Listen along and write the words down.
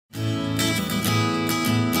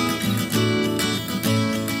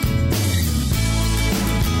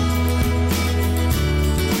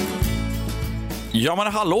Ja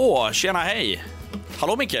men hallå, tjena hej.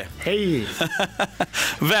 Hallå Micke. Hej.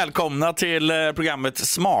 Välkomna till programmet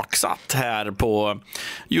Smaksatt här på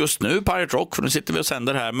just nu Pirate Rock, för nu sitter vi och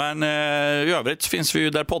sänder här. Men i övrigt finns vi ju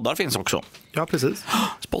där poddar finns också. Ja, precis.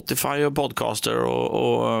 Spotify och Podcaster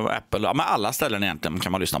och Apple. Ja, men alla ställen egentligen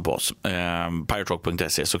kan man lyssna på oss.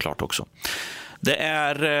 Piraterock.se såklart också. Det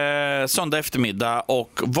är söndag eftermiddag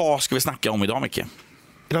och vad ska vi snacka om idag Micke?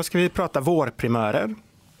 Idag ska vi prata vårprimörer.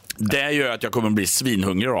 Det gör att jag kommer bli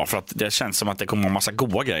svinhungrig då, för att det känns som att det kommer en massa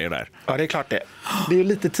goda grejer där. Ja, det är klart det. Det är ju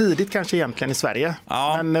lite tidigt kanske egentligen i Sverige.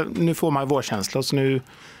 Ja. Men nu får man vårkänsla, så nu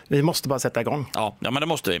vi måste bara sätta igång. Ja, men det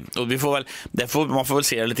måste vi. Och man får väl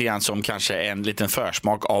se det lite grann som kanske en liten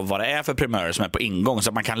försmak av vad det är för primörer som är på ingång, så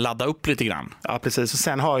att man kan ladda upp lite grann. Ja, precis. Och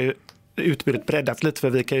sen har ju utbudet breddats lite, för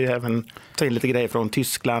vi kan ju även ta in lite grejer från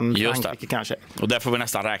Tyskland, Frankrike kanske. Och där får vi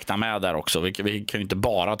nästan räkna med där också. Vi kan ju inte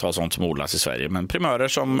bara ta sånt som odlas i Sverige, men primörer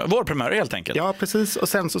som vårprimörer helt enkelt. Ja, precis. Och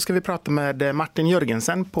sen så ska vi prata med Martin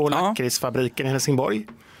Jörgensen på lakritsfabriken i Helsingborg.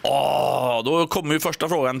 Då kommer ju första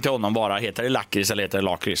frågan till honom vara: heter det lakrits eller heter det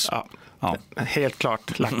lakrits? Ja. Helt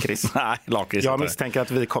klart lakrits. Nej, lakrits. Jag misstänker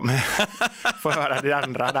att vi kommer få höra det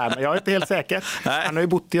andra där, men jag är inte helt säker. Nej. Han har ju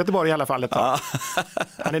bott i Göteborg i alla fall ett tag.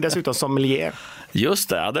 Han är dessutom sommelier. Just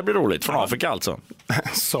det, det blir roligt. Från Afrika alltså.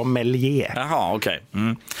 Sommelier. Jaha, okej.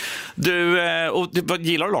 Mm. Du, vad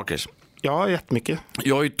gillar du lakrits? Ja, jättemycket.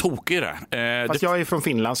 Jag är ju tokig i det. Fast jag är från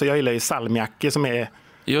Finland, så jag gillar ju salmiakki som är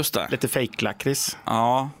just det. Lite fake-lakrits.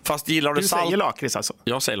 Ja, fast gillar du salt? Du säger lakrits alltså?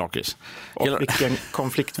 Jag säger lakrits. Och vilken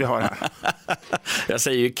konflikt vi har här. Jag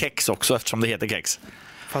säger ju kex också eftersom det heter kex.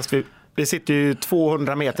 Fast vi sitter ju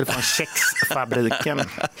 200 meter från kexfabriken.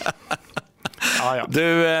 Ja.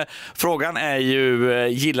 Du, frågan är ju,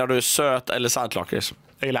 gillar du söt eller saltlakrits?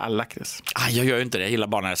 Jag gillar all lakrits. Jag gör ju inte det, jag gillar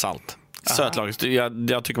bara när det är salt. Sötlakrits,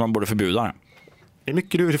 jag tycker man borde förbjuda det. Det är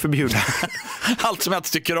mycket du vill förbjuda. Allt som jag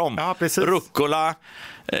inte tycker om. Ja, precis. Rucola,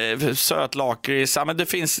 sötlakrits. Ja, men det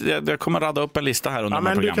finns, jag kommer radda upp en lista här under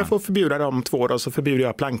men programmen. Du kan få förbjuda de två då, så förbjuder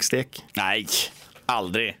jag plankstek. Nej,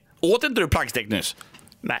 aldrig. Åt inte du plankstek nyss?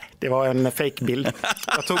 Nej, det var en fake-bild.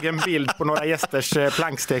 Jag tog en bild på några gästers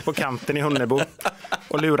plankstek på kanten i Hunnebo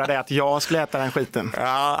och lurade att jag skulle äta den skiten.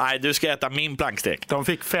 Ja, nej, du ska äta min plankstek. De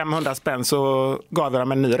fick 500 spänn, så gav jag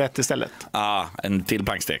dem en ny rätt istället. Ja, en till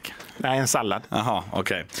plankstek. Nej, en sallad. Jaha,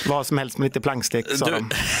 okej. Vad som helst med lite plankstek, sa de.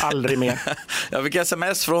 Aldrig mer. Jag fick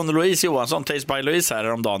sms från Louise Johansson, Taste by Louise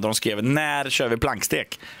här om dagen. De skrev: när kör vi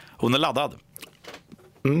plankstek? Hon är laddad.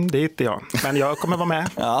 Det är inte jag, men jag kommer vara med.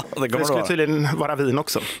 Ja, det ska tydligen vara vin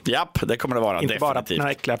också. Japp, det kommer det vara. Inte definitivt. Bara den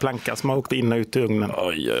äckliga planka som har åkt in och ut i ugnen.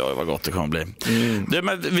 Oj, vad gott det kommer bli.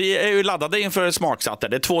 Men vi är ju laddade inför Smaksatt.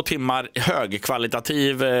 Det är 2 timmar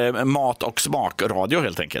högkvalitativ mat- och smakradio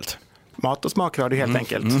helt enkelt. Mat- och smakradio helt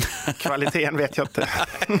enkelt. Kvaliteten vet jag inte.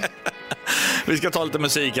 Vi ska ta lite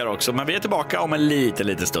musik här också, men vi är tillbaka om en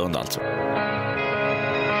lite stund alltså.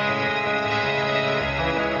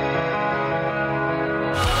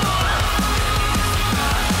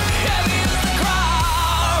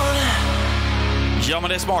 Ja, men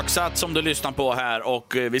det är Smaksatt som du lyssnar på här,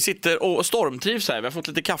 och vi sitter och stormtrivs här. Vi har fått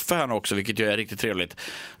lite kaffe här nu också, vilket ju är riktigt trevligt.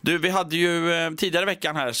 Du, vi hade ju tidigare i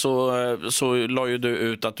veckan här så la ju du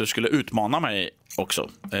ut att du skulle utmana mig också.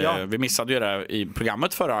 Ja. Vi missade ju det i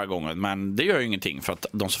programmet förra gången, men det gör ju ingenting, för att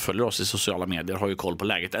de som följer oss i sociala medier har ju koll på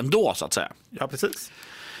läget ändå, så att säga. Ja, precis.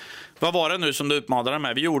 Vad var det nu som du utmanade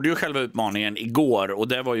med? Vi gjorde ju själva utmaningen igår och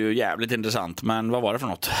det var ju jävligt intressant. Men vad var det för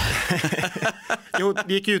något? Jo,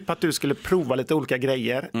 det gick ut på att du skulle prova lite olika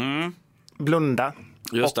grejer. Blunda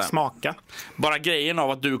och smaka. Bara grejen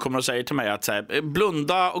av att du kommer att säga till mig att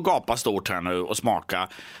blunda och gapa stort här nu och smaka.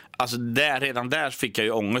 Alltså redan där fick jag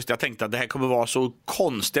ju ångest. Jag tänkte att det här kommer vara så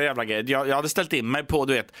konstiga jävla grejer. Jag hade ställt in mig på,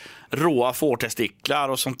 du vet, råa fårtestiklar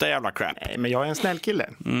och sånt där jävla crap. Nej, men jag är en snäll kille.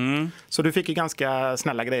 Så du fick ju ganska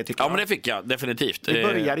snälla grejer, tycker jag. Ja, men det fick jag definitivt. Vi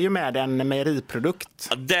började ju med en mejeriprodukt.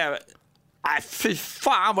 Nej, fy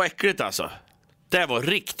fan vad äckligt alltså. Det var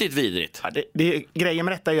riktigt vidrigt. Ja, grejen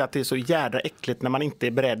med detta är ju att det är så jävra äckligt när man inte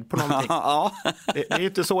är beredd på någonting. Ja. Det är ju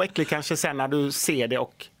inte så äckligt kanske sen när du ser det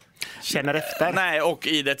och känner efter. Nej, och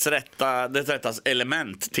i dess rätta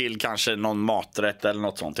element till kanske någon maträtt eller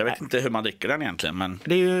något sånt. Jag vet inte hur man dricker den egentligen, men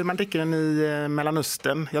det är ju, man dricker den i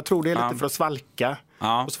Mellanöstern. Jag tror det är lite för att svalka.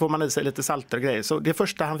 Ja. Och så får man i sig lite salter och grejer. Så det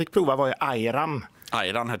första han fick prova var ju ayran.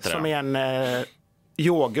 Ayran heter det. Som är en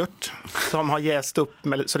yoghurt som har jäst upp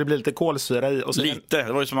så det blir lite kolsyra i. Och så lite,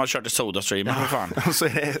 det var ju som att man körde SodaStream. Ja, och så är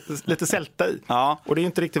det lite sälta i. Ja. Och det är ju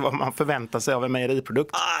inte riktigt vad man förväntar sig av en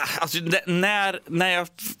mejeriprodukt. Alltså, när jag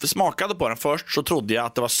smakade på den först så trodde jag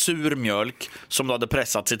att det var sur mjölk som du hade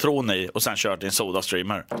pressat citron i och sen kört i en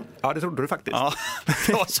SodaStreamer. Ja, det trodde du faktiskt. Ja,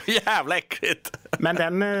 det var så jävla äckligt.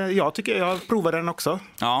 Men jag provade den också.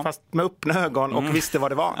 Ja. Fast med öppna ögon och visste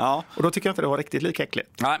vad det var. Ja. Och då tycker jag inte det var riktigt lika äckligt.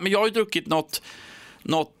 Nej, men jag har ju druckit något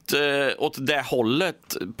åt det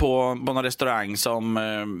hållet på någon restaurang som...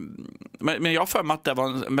 Men jag har för mig att det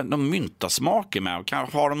var någon myntasmak med.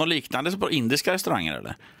 Har de något liknande på indiska restauranger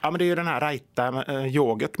eller? Ja, men det är ju den här raita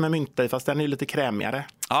yoghurt med mynta i, fast den är lite krämigare.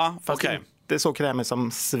 Ja, okej. Det är så krämig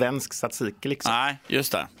som svensk tzatziki liksom. Nej,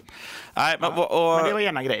 just det. Nej, men det var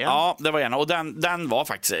ena grejen. Ja, det var ena. Och den var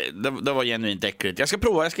faktiskt, det var genuint äckligt. Jag ska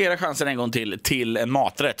ge er chansen en gång till en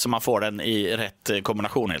maträtt så man får den i rätt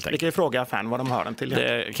kombination helt enkelt. Vi kan ju fråga fan vad de har den till.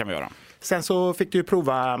 Det kan vi göra. Sen så fick du ju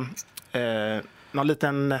prova någon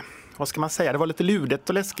liten... Vad ska man säga? Det var lite ludet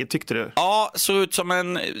och läskigt, tyckte du? Ja, såg ut som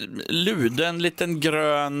en luden liten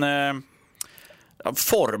grön...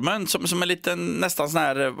 formen som är lite nästan sån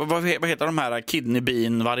här, vad heter de här kidney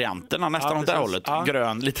bean varianterna nästan åt det hållet. Ja.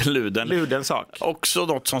 Grön, lite luden sak. Också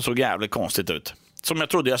något som såg jävligt konstigt ut. Som jag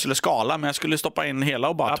trodde jag skulle skala, men jag skulle stoppa in hela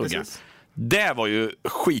och bara tugga. Det var ju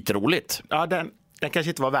skitroligt. Ja, den kanske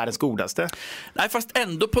inte var världens godaste. Nej, fast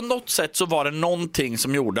ändå på något sätt så var det någonting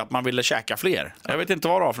som gjorde att man ville käka fler. Jag vet inte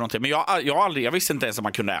vad det var för någonting, men jag visste inte ens att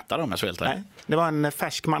man kunde äta dem. Nej, det var en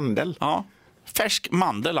färsk mandel. Ja. Färsk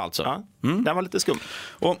mandel alltså. Ja, den var lite skum.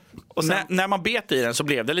 Och sen, när man bet i den så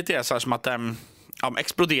blev det lite så här som att den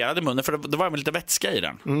exploderade i munnen. För det var väl lite vätska i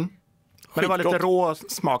den. Men det var lite rå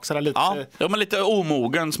smak. Så lite... Ja, men lite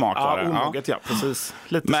omogen smak var det. Omoget, ja, precis.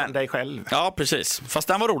 Lite som dig själv. Ja, precis. Fast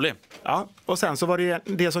den var rolig. Ja, och sen så var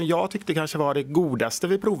det som jag tyckte kanske var det godaste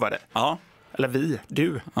vi provade. Ja. Eller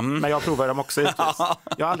du. Men jag provade dem också givetvis.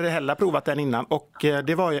 Jag har aldrig heller provat den innan. Och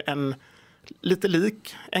det var ju lite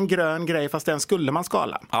lik en grön grej, fast den skulle man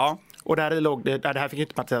skala. Ja. Och där i låg det här fick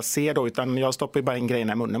inte Mattias se då, utan jag stoppade bara in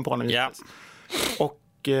grejerna i munnen på honom. Ja. Och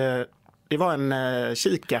det var en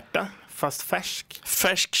kikärta, fast färsk.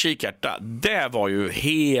 Färsk kikärta, det var ju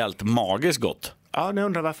helt magiskt gott. Ja, jag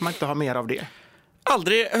undrar varför man inte har mer av det.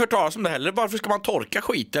 Aldrig hört talas om det heller. Varför ska man torka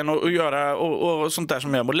skiten och göra och sånt där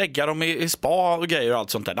som jag och lägga dem i spa och grejer och allt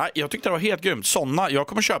sånt där? Nej, jag tyckte det var helt grymt. Jag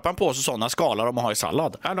kommer köpa en påse sådana, skala dem och ha i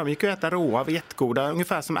sallad. Ja, de gick ju äta råa, var jättegoda,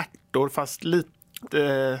 ungefär som ärtor, fast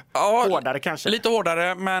lite hårdare kanske. Lite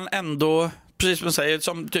hårdare, men ändå precis som du säger,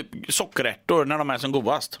 som typ sockerärtor när de är som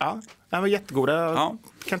godast. Ja, de var jättegoda. Ja.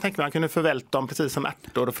 Kan tänka mig att man kunde förvält dem precis som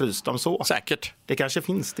ärtor och fryst dem så. Säkert. Det kanske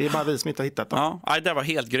finns, det är bara vi som inte har hittat dem. Ja, det var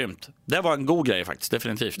helt grymt. Det var en god grej faktiskt,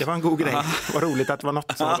 definitivt. Det var en god grej. Vad roligt att det var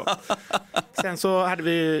något som var gott. Sen så hade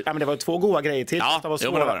vi, men det var 2 goda grejer till. Ja, det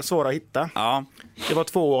var svåra att hitta. Ja. Det var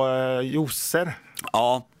 2 juicer.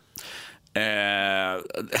 Ja.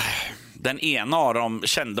 Den ena av dem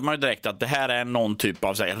kände man ju direkt att det här är någon typ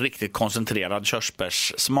av riktigt koncentrerad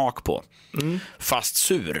körsbärssmak på. Fast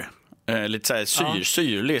sur. Lite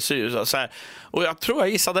syrlig. Så här. Och jag tror jag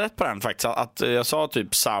gissade rätt på den faktiskt. Att jag sa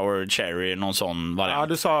typ sour cherry, någon sån variant. Ja,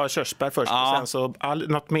 du sa körsbär först. Och sen så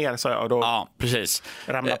något mer sa jag. Och då ja, precis.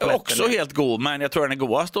 Också helt god, men jag tror den är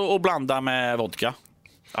godast att blanda med vodka.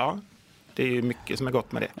 Ja, det är ju mycket som är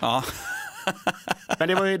gott med det. Ja. Men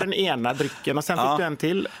det var ju den ena drycken och sen fick du en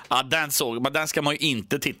till. Ja, men den ska man ju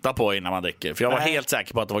inte titta på innan man dricker. För jag var helt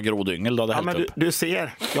säker på att det var grodyngel du hade hällt upp. Du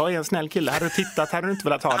ser, jag är en snäll kille. Hade du tittat hade du inte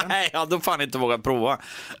velat ha den. Nej, jag hade fan inte vågat prova.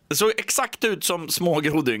 Det såg exakt ut som små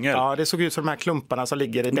grodyngel. Ja, det såg ut som de här klumparna som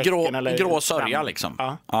ligger i däcken. Grå sörja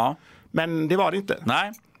liksom. Ja. Men det var det inte.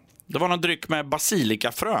 Nej. Det var någon dryck med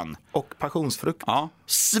basilikafrön. Och passionsfrukt. Ja,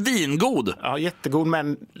 svingod. Ja, jättegod,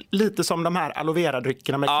 men lite som de här aloe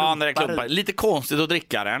vera-dryckerna med klumpar. Ja, när det är klumpar. Lite konstigt att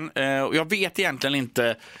dricka den. Jag vet egentligen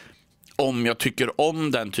inte om jag tycker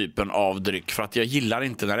om den typen av dryck. För att jag gillar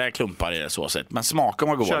inte när det är klumpar i det så sätt. Men smaken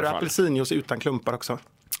var god i alla fall. Kör du apelsinjuice utan klumpar också?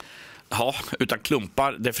 Ja, utan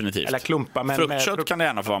klumpar definitivt. Eller klumpar, men fruktkött kan det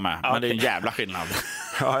gärna få vara med. Men det är en jävla skillnad.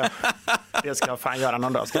 Ja. Det ska jag fan göra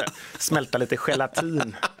någon dag. Ska jag smälta lite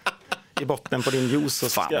gelatin i botten på din juice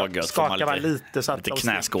och skaka lite så att lite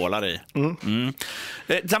knäskålar i.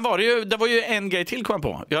 Sen var ju en grej till kom jag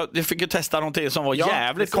på. Jag fick ju testa någonting som var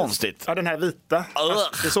jävligt konstigt. Ja, den här vita.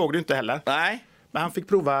 Det såg du inte heller. Nej. Men han fick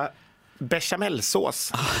prova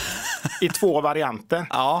bechamelsås i 2 varianter.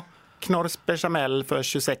 Ja. Knorrs bechamel för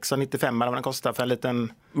 26,95 eller vad den kostar för en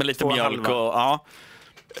liten med lite mjölk och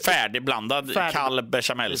färdigblandad kall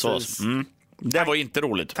bechamelsås. Det var inte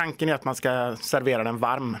roligt. Tanken är att man ska servera den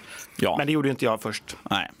varm. Ja. Men det gjorde ju inte jag först.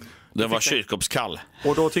 Nej, det var kylskåpskall.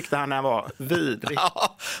 Och då tyckte han den var vidrig.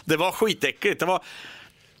 Ja, det var skitäckligt. Det var,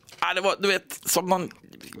 du vet, som någon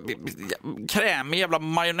krämig jävla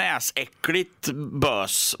majonnäsäckligt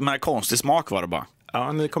bös med konstig smak var det bara.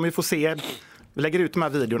 Ja, ni kommer ju få se. Vi lägger ut de här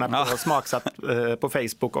videorna på Smaksatt på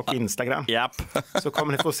Facebook och Instagram. Japp. Så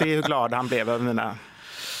kommer ni få se hur glad han blev över mina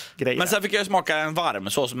grejer. Men sen fick jag smaka en varm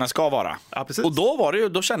så som den ska vara. Ja, precis. Och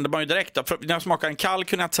då kände man ju direkt. För när jag smakade en kall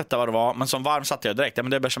kunde jag inte sätta vad det var. Men som varm satte jag direkt. Men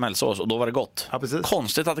det är bechamelsås och då var det gott. Ja, precis.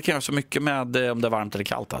 Konstigt att det kan göra så mycket med om det är varmt eller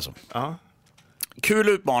kallt alltså. Ja. Kul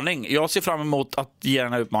utmaning. Jag ser fram emot att ge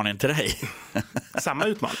den här utmaningen till dig. Samma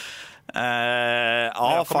utmaning?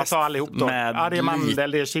 Ja, fast ta allihop då. med det är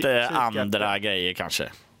mandel, det är lite andra grejer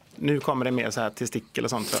kanske. Nu kommer det mer så här testikel och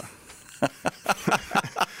sånt tror jag.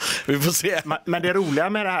 Vi får se. Men det roliga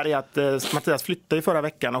med det här är att Mattias flyttade i förra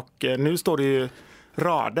veckan och nu står det ju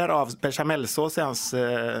rader av bechamelsås i hans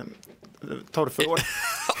torrförråd.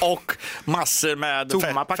 Och massor med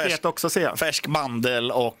tomma paket också ser jag. Färsk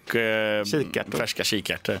mandel och färska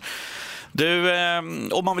kikärtor. Du,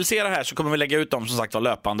 om man vill se det här så kommer vi lägga ut dem som sagt var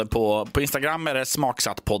löpande på Instagram är det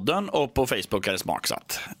Smaksatt-podden och på Facebook är det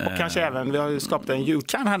Smaksatt. Och kanske även, vi har ju skapat en YouTube.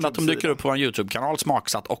 Kan hända att de dyker upp på vår YouTube-kanal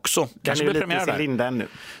Smaksatt också. Kanske blir premiär där. Linda ännu.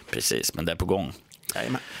 Precis, men det är på gång.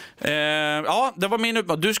 Ja, det var min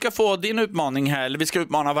utmaning. Du ska få din utmaning här, eller vi ska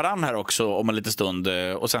utmana varann här också om en liten stund.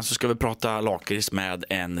 Och sen så ska vi prata lakrits med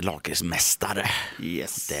en lakritsmästare.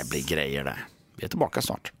 Yes. Det blir grejer där. Vi är tillbaka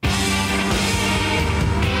snart.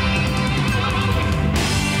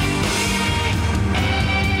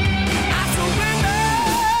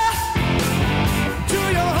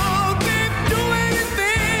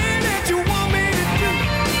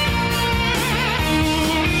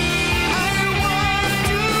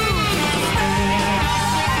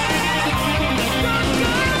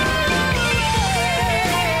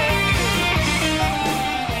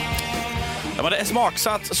 Ja, men det är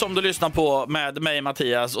Smaksatt som du lyssnar på med mig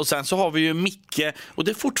Mattias och sen så har vi ju Micke och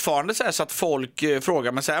det är fortfarande så att folk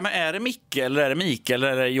frågar mig så här, men är det Micke eller är det Mikael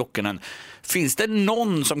eller är det Jokinen? Finns det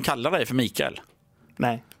någon som kallar dig för Mikael?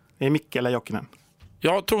 Nej, det är Micke eller Jokinen.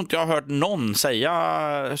 Jag tror inte jag har hört någon säga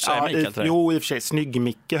Mikael till dig. Jo, i och för sig,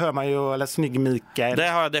 snygg-Micke hör man ju, eller snygg-Mikael. Det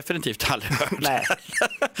har jag definitivt aldrig hört. Nej,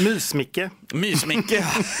 Mys-Micke. Mys-Micke.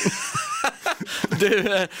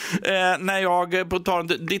 Du, när jag på tal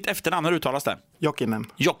ditt efternamn, hur uttalas det?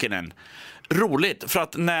 Jokinen. Roligt, för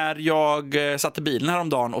att när jag satt i bilen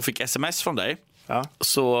häromdagen och fick sms från dig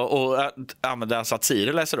och använde alltså att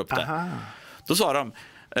Siri läser upp det. Aha. Då sa de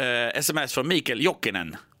sms från Mikael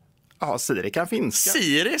Jokinen. Ja, Siri kan finska.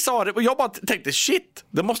 Siri sa det och jag bara tänkte shit,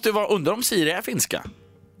 det måste ju vara undra om Siri är finska.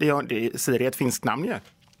 Siri är ett finskt namn ju.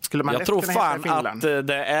 Jag tror fan att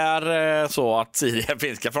det är så att Siri är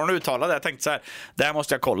finska. Från uttala det, jag tänkte så här, det här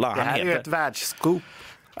måste jag kolla. Det här är ju ett världsscoop.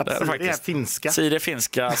 Att Siri är finska. Siri är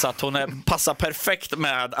finska, så att hon passar perfekt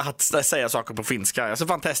med att säga saker på finska. Jag ska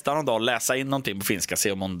fan testa någon dag och läsa in någonting på finska,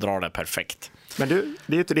 se om hon drar det perfekt. Men du,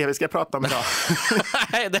 det är ju inte det vi ska prata om idag.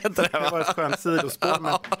 Nej, det är inte det. Det var ett skönt sidospår.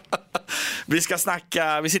 Men... Vi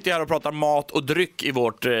sitter här och pratar mat och dryck i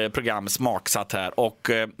vårt program Smaksatt här. Och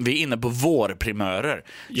vi är inne på vårprimörer.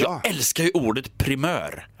 Jag älskar ju ordet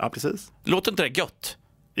primör. Ja, precis. Låter inte det gött?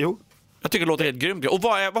 Jo. Jag tycker det låter helt grymt. Och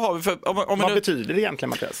vad har vi för... Vad betyder det egentligen,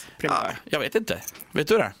 Mattias? Primör? Jag vet inte. Vet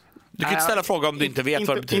du det? Du kan inte ställa fråga om du inte vet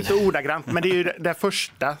vad det betyder. Inte ordagrant, men det är ju det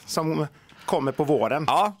första som kommer på våren.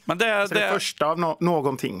 Ja, men det första av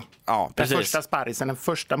någonting. Ja, precis. Den första sparrisen, den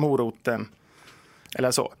första moroten.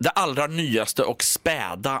 Eller så. Det allra nyaste och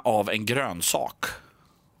späda av en grönsak.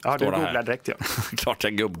 Ja, du googlar direkt, ja. Klart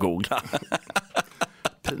jag gubbgooglar.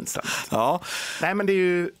 Pinsamt. Ja. Nej, men det är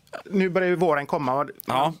ju... Nu börjar ju våren komma.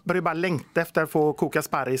 Man börjar bara längta efter att få koka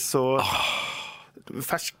sparris och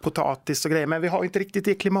färsk potatis och grejer. Men vi har inte riktigt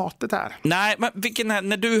det klimatet här. Nej, men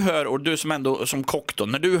när du hör, och du som ändå som kock då,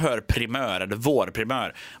 när du hör primör eller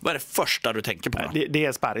vårprimör, vad är det första du tänker på? Det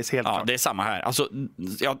är sparris, helt klart. Det är samma här. Alltså,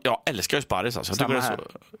 jag älskar ju sparris. Alltså. Samma jag här.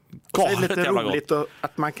 Det är så lite roligt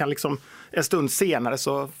att man kan liksom en stund senare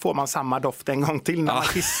så får man samma doft en gång till när man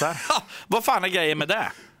kissar. Vad fan är grejen med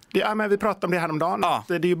det? Men vi pratade om det här om dagen.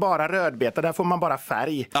 Det är ju bara rödbeta, där får man bara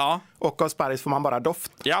färg. Och av sparris får man bara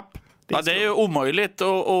doft. Japp. Det är ju omöjligt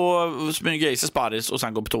att smyga i sig sparris och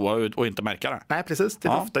sen gå på toa och inte märka det. Nej, precis. Det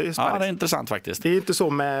doftar ju sparris. Ja, det är intressant faktiskt. Det är ju inte så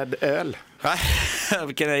med öl. Nej,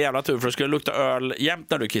 vilken jävla tur, för det skulle lukta öl jämt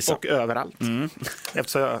när du kissar. Och överallt.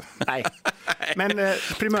 Eftersom nej. Men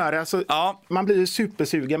primörer, alltså, man blir ju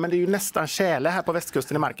supersugen, men det är ju nästan tjäle här på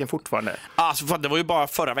västkusten i marken fortfarande. Alltså, det var ju bara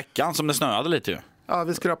förra veckan som det snöade lite ju. Ja,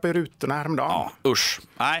 vi skrapar ju rutorna häromdagen. Ja, usch.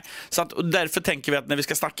 Nej, så att, och därför tänker vi att när vi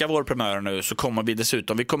ska snacka vårprimörer nu så kommer vi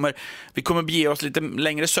dessutom, vi kommer bege oss lite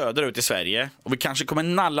längre söderut i Sverige och vi kanske kommer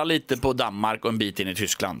nalla lite på Danmark och en bit in i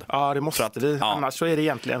Tyskland. Ja, det måste vi. Ja. Annars så är det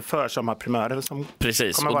egentligen försommarprimörer som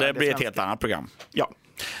precis, kommer och vara det blir ett helt annat program. Ja.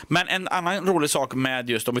 Men en annan rolig sak med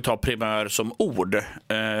just om vi tar primör som ord,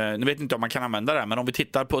 nu vet inte om man kan använda det, men om vi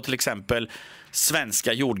tittar på till exempel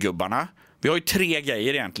svenska jordgubbarna. Vi har ju 3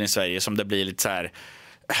 grejer egentligen i Sverige som det blir lite så här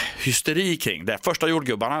hysteri kring. Det är första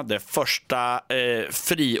jordgubbarna, det första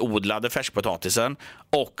friodlade färskpotatisen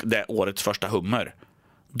och det är årets första hummer.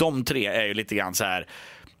 De 3 är ju lite grann så här,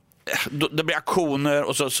 det blir aktioner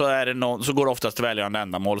och så är det så går det oftast till välgörande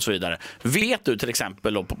ändamål och så vidare. Vet du till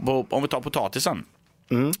exempel då, om vi tar potatisen,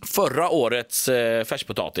 förra årets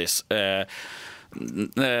färskpotatis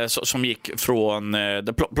som gick från,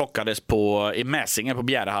 det plockades i Mäsingen på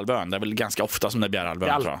Bjärehalvön. Det är väl ganska ofta som det är Bjärehalvön.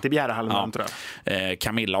 Det är alltid Bjärehalvön, tror jag.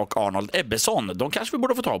 Camilla och Arnold Ebbesson, de kanske vi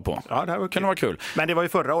borde få tag på. Ja, det kan vara kul. Men det var ju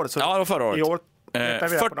förra året. Så ja, det var förra året. I år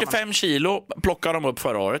 45 kilo plockade de upp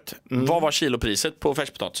förra året. Vad var kilopriset på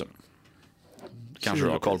färskpotatisen? Kanske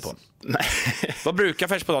du har koll på. Nej. Vad brukar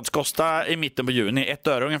färskpotatis kosta i mitten på juni? 1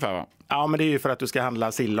 öre ungefär, va? Ja, men det är ju för att du ska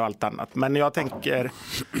handla sill och allt annat. Men jag tänker,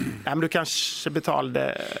 men du kanske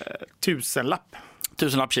betalade 1000-lapp.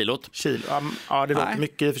 1000-lapp kilot. Ja, det låter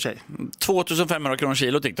mycket i och för sig. 2500 kronor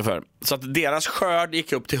kilot gick det för. Så att deras skörd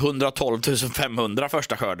gick upp till 112 500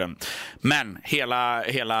 första skörden. Men hela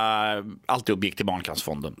alltihop gick till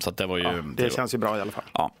Barncancerfonden. Så att det var ju... det känns ju bra i alla fall.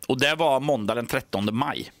 Ja, och det var måndag den 13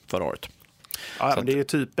 maj förra året. Ja, men det är ju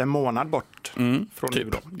typ en månad bort från typ, nu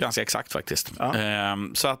då. ganska exakt faktiskt. Ja.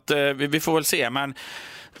 Så att vi får väl se. Men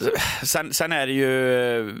sen är det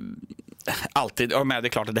ju alltid, men det är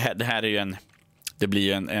klart att det här är ju det blir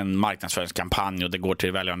ju en marknadsföringskampanj och det går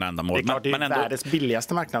till välgörande ändamål. Det är klart, det är men ändå, världens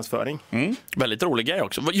billigaste marknadsföring. Väldigt rolig grej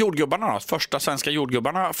också. Jordgubbarna då? Första svenska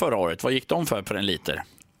jordgubbarna förra året. Vad gick de för en liter?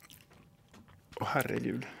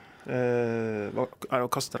 Herregud. Vad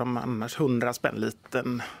kostar de annars? 100 spänn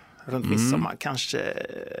liten runt midsommar. Kanske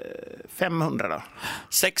 500 då.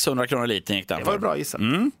 600 kronor liter gick den för. Det var bra gissat.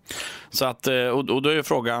 Så att, och då är ju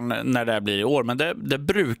frågan när det blir i år. Men det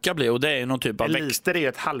brukar bli, och det är någon typ av en liter är ju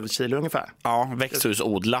ett halvkilo ungefär. Ja,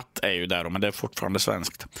 växthusodlat är ju där då, men det är fortfarande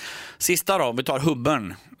svenskt. Sista då, vi tar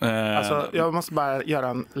hubbern. Alltså, jag måste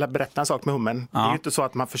bara berätta en sak med hummern. Det är ju inte så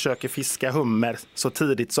att man försöker fiska hummer så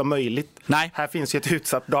tidigt som möjligt. Nej. Här finns ju ett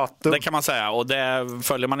utsatt datum. Det kan man säga, och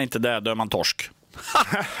följer man inte det, då är man torsk.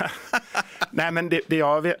 Nej, men det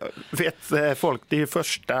jag vet folk, det är ju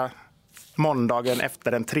första måndagen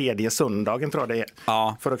efter den 3:e söndagen, tror jag det är.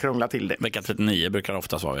 Ja. För att krångla till det. Vecka 39 brukar det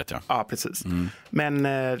oftast vara, vet jag. Ja, precis. Men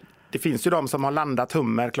det finns ju de som har landat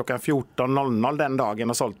hummer klockan 14.00 den dagen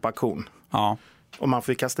och sålt på auktion. Ja. Och man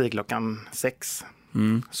får kasta i klockan 6.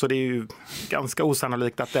 Så det är ju ganska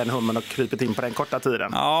osannolikt att den hummern har krypit in på den korta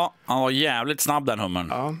tiden. Ja, han var jävligt snabb den hummern.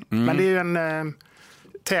 Ja. Men det är ju en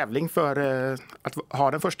tävling för att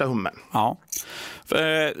ha den första hummern. Ja.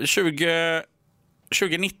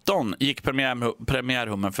 2019 gick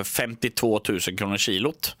premiärhummern för 52 000 kronor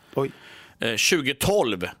kilot. Oj.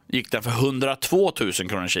 2012 gick den för 102 000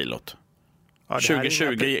 kronor kilot. Ja,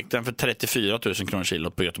 2020 gick den för 34 000 kronor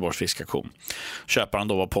kilot på Göteborgs fiskaktion. Köparen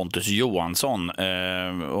då var Pontus Johansson.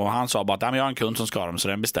 Och han sa bara att jag har en kund som ska ha dem, så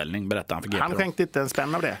det är en beställning, berättade han för GP. Han skänkte inte en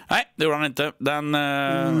spänn av det. Nej, det gjorde han inte.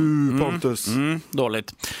 Pontus.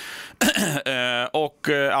 Dåligt. Och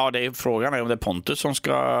ja, frågan är om det är Pontus som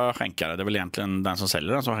ska skänka det. Det är väl egentligen den som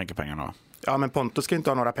säljer den som skänker pengarna. Ja, men Pontus ska inte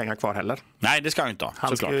ha några pengar kvar heller. Nej, det ska han inte ha.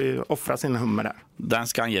 Han ska ju offra sin hummer där. Den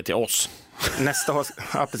ska han ge till oss. Nästa år,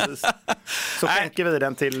 ja precis. Så skänker vi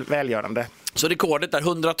den till välgörande. Så rekordet är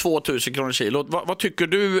 102 000 kronor kilot. Vad tycker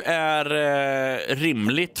du är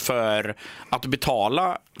rimligt för att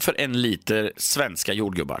betala för en liter svenska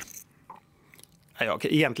jordgubbar?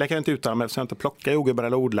 Egentligen kan jag inte uttala mig eftersom jag inte plockar jordgubbar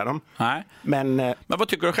eller odlar dem. Nej. Men vad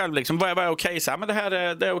tycker du själv? Liksom? Vad är okej? Så här, men det här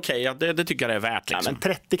är okej. Det tycker jag det är värt. Liksom. Ja,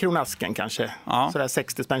 men 30 kronor asken kanske. Ja. Sådär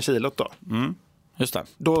 60 spänn kilot då. Just det.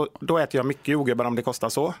 Då äter jag mycket jordgubbar om det kostar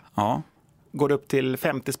så. Ja. Går det upp till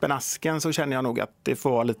 50 spänn asken så känner jag nog att det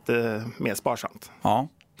får lite mer sparsamt. Ja.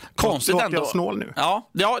 Konstigt låter ändå. Jag snål nu?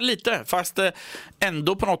 Ja, lite. Fast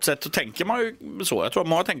ändå på något sätt så tänker man ju så. Jag tror att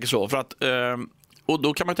många tänker så. För att... Och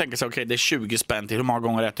då kan man tänka sig, okej, det är 20 spänn till. Hur många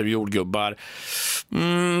gånger äter du jordgubbar?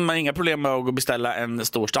 Man har inga problem med att beställa en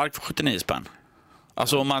stor stark för 79 spänn.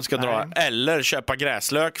 Alltså om man ska dra, eller köpa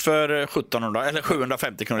gräslök för 1700 eller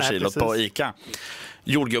 750 kronor kilot på ICA.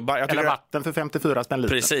 Jordgubbar. Eller vatten för 54 spänn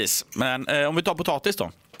liter. Precis. Men om vi tar potatis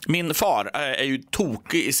då. Min far är ju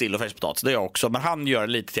tokig i sill och färskpotatis, det är jag också. Men han gör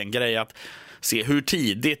lite till en grej att se hur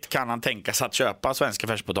tidigt kan han tänka sig att köpa svenska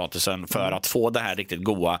färskpotatisen för att få det här riktigt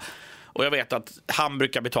goda. Och jag vet att han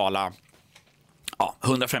brukar betala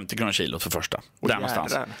 150 kronor kilot för första. Där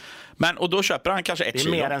någonstans. Och då köper han kanske 1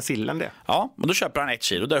 kilo. Det är mer än sillen det. Ja, och då köper han 1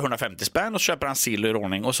 kilo, det är 150 spänn. Och så köper han sill i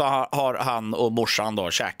ordning. Och så har han och morsan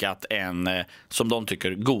då käkat en, som de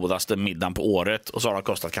tycker, godaste middagen på året. Och så har det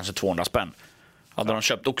kostat kanske 200 spänn. Hade de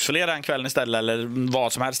köpt oxfilé en kväll istället eller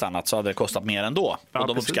vad som helst annat så hade det kostat mer ändå. Och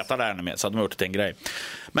de uppskattar det här med, så hade de gjort det en grej.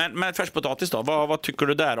 Men färskpotatis då, vad tycker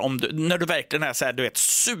du där? När du verkligen är så här, du vet,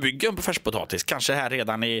 sugen på färskpotatis, kanske här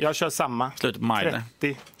redan i... Jag kör samma. Slutet på maj.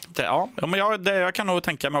 30. Ja, men jag kan nog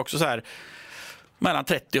tänka mig också så här mellan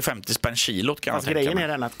 30 och 50 spänn kilot kan jag tänka mig. Grejen är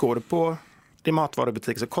den att går på din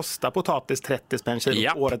matvarubutik så kostar potatis 30 spänn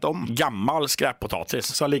kilot året om. Gammal skräppotatis.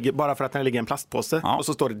 Så bara för att den ligger i en plastpåse och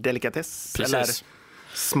så står det delikatess. Precis. Eller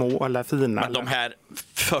små eller fina. Men de här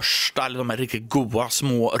första, eller de här riktigt goda,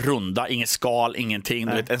 små, runda, inget skal, ingenting.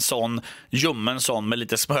 Du vet, en sån ljummen sån med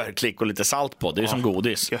lite smörklick och lite salt på. Det är ju som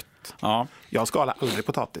godis. Gött. Ja. Jag skalar aldrig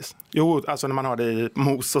potatis. Jo, alltså när man har det i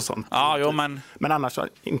mos och sånt. Ja, jo, men annars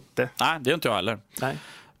inte. Nej, det är inte jag heller. Nej.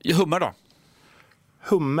 Hummer då?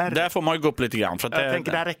 Hummer. Där får man ju gå upp lite grann. För att jag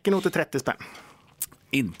tänker det räcker nog till 30 spänn.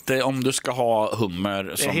 Inte om du ska ha hummer.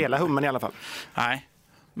 Det är hela hummern i alla fall. Nej.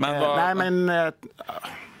 Men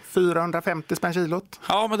 450 spänn kilot.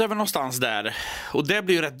 Ja, men det är väl någonstans där. Och det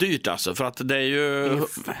blir ju rätt dyrt alltså. För att det är ju...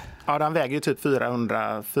 Ja, den väger ju typ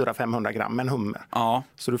 400-500 gram en hummer. Ja.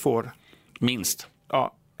 Så du får... Minst.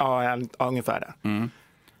 Ja, ungefär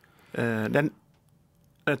där. Den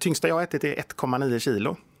tyngsta jag ätit är 1,9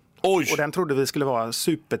 kilo. Oj. Och den trodde vi skulle vara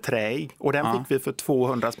superträig. Och den fick vi för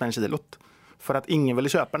 200 spänn kilot. För att ingen ville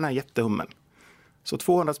köpa den här jättehummen. Så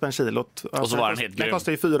 200 spänn kilot. Och så var den helt grym. Den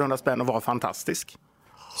kostade ju 400 spänn och var fantastisk.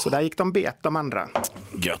 Så där gick de bet de andra.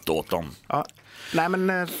 Gött åt dem. Ja. Nej,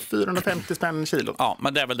 men 450 spänn kilot. Ja,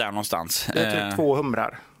 men det är väl där någonstans. Det är typ 2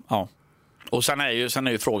 humrar. Ja. Och sen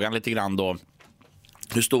är ju frågan lite grann då,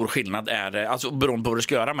 hur stor skillnad är det, alltså beroende på vad du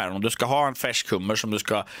ska göra med den. Om du ska ha en färsk hummer som du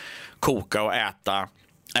ska koka och äta,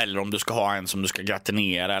 eller om du ska ha en som du ska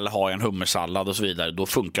gratinera eller ha en hummersallad och så vidare, då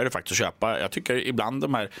funkar det faktiskt att köpa. Jag tycker ibland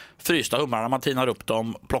de här frysta humrarna, man tinar upp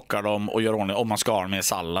dem, plockar dem och gör ordning. Om man ska ha dem i en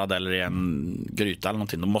sallad eller i en gryta eller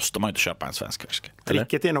någonting, då måste man inte köpa en svensk färsk.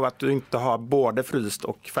 Tricket är nog att du inte har både fryst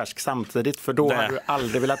och färsk samtidigt, för då har du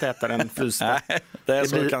aldrig velat äta den frysta.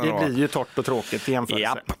 det blir ju torrt och tråkigt i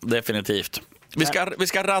jämförelse. Ja, definitivt. Vi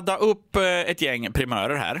ska radda upp ett gäng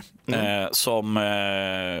primörer här.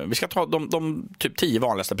 Vi ska ta de typ 10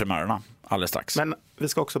 vanligaste primörerna alldeles strax. Men vi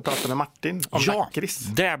ska också prata med Martin om lakrits.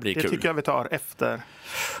 Det blir kul. Det tycker jag vi tar efter.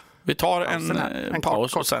 Vi tar en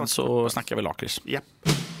paus och sen så snackar vi lakrits. Yep.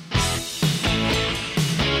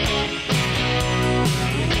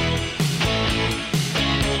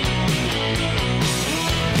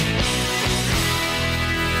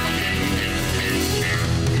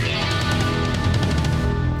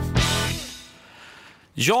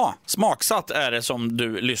 Ja, smaksatt är det som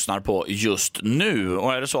du lyssnar på just nu.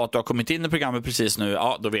 Och är det så att du har kommit in i programmet precis nu,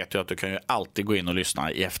 ja, då vet du att du kan ju alltid gå in och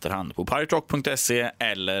lyssna i efterhand på piraterock.se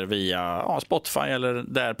eller via Spotify eller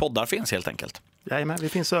där poddar finns helt enkelt. Jajamän, vi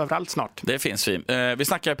finns överallt snart. Det finns vi. Vi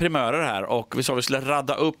snackar primörer här och vi sa att vi skulle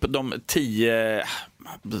radda upp de 10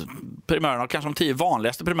 primörerna, kanske de 10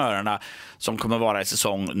 vanligaste primörerna som kommer vara i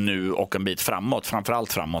säsong nu och en bit framåt.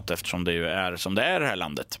 Framförallt framåt eftersom det ju är som det är i det här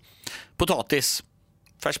landet. Potatis.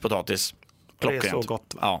 Färskpotatis. Det är så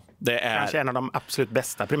gott. Ja, det är kanske en av de absolut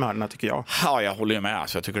bästa primörerna tycker jag. Ja, jag håller ju med.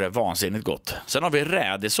 Alltså, jag tycker det är vansinnigt gott. Sen har vi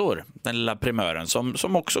rädisor, den lilla primören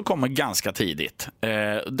som också kommer ganska tidigt.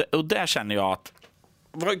 Och där känner jag att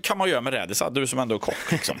vad kan man göra med rädisar? Du som ändå är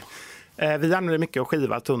kock liksom. Vi använder mycket att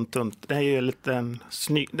skiva tunt. Det är ju lite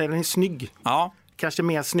snygg. Den är snygg. Ja. Kanske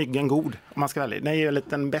mer snygg än god om man ska välja. Det är ju en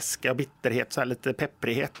liten beska och bitterhet, så här lite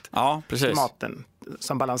pepprighet. Ja, precis. I maten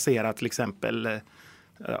som balanserar till exempel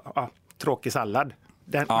tråkig sallad.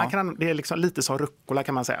 Det är liksom lite som rucola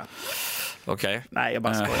kan man säga. Okej. Nej, jag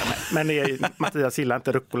bara skojar med. Men Mattias gillar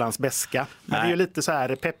inte rucolans beska. Men det är ju lite så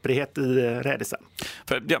här pepprighet i rädisen.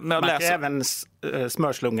 Man kan även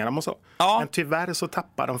smörslunga dem och så. Ja. Men tyvärr så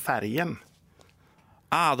tappar de färgen.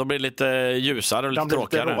 De blir lite ljusare och lite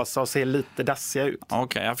tråkigare. De blir lite rosa och ser lite dassiga ut.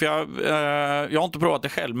 Okej, för jag har inte provat det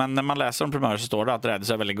själv, men när man läser om primörer så står det att rädis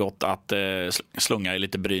är väldigt gott att slunga i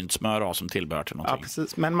lite brynt smör som tillbehör till någonting. Ja,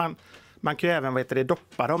 precis. Men man kan ju även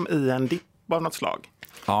doppa dem i en dipp av något slag.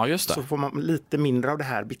 Ja, just det. Så får man lite mindre av det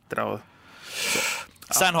här bittra och så.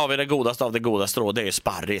 Sen har vi det godaste av det godaste då, det är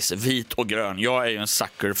sparris, vit och grön. Jag är ju en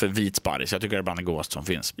sucker för vit sparris, jag tycker det är bland det godaste som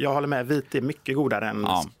finns. Jag håller med, vit är mycket godare än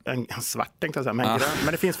en svart, tänkte jag säga, men grön.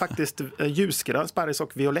 Men det finns faktiskt ljusgrön sparris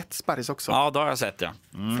och violett sparris också. Ja, det har jag sett,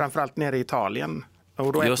 Framförallt nere i Italien,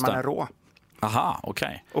 och då äter man en rå. Aha,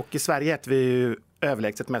 okej. Och i Sverige äter vi ju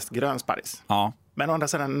överlägset mest grön sparris. Ja. Men å andra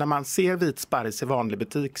sidan, när man ser vit sparris i vanlig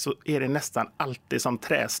butik så är det nästan alltid som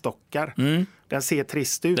trästockar. Den ser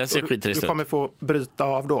trist ut. Den ser skittrist ut. Du kommer få bryta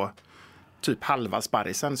av då typ halva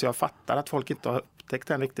sparrisen, så jag fattar att folk inte har upptäckt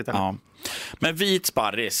den riktigt än. Ja. Men vit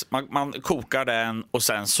sparris, man kokar den och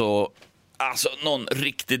sen så, alltså någon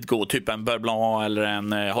riktigt god, typ en beurre blanc eller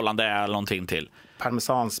en hollandaise eller någonting till.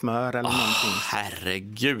 Parmesansmör eller någonting.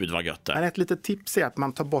 Herregud vad gött det är. Men ett litet tips är att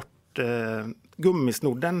man tar bort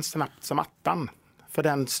gummisnodden snabbt som attan. För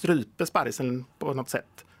den stryper sparrisen på något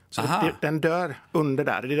sätt. Så den dör under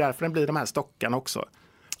där. Det är därför den blir de här stockarna också.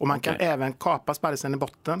 Och man kan även kapa sparrisen i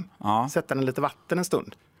botten. Sätta den i lite vatten en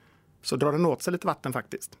stund. Så drar den åt sig lite vatten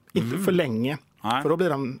faktiskt. Inte för länge. För då blir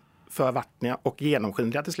de för vattniga och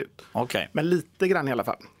genomskinliga till slut. Men lite grann i alla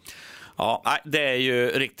fall. Ja, det är ju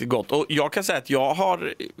riktigt gott. Och jag kan säga att jag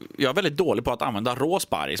är väldigt dålig på att använda rå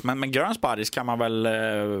sparris. Men grön sparris kan man väl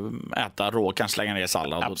äta rå, kanske slänga ner i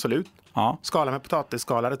sallad. Absolut. Skala med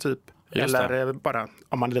potatisskalare typ. Eller bara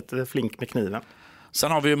om man är lite flink med kniven.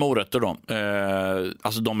 Sen har vi ju morötter då.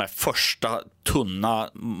 Alltså de här första tunna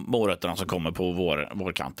morötterna som kommer på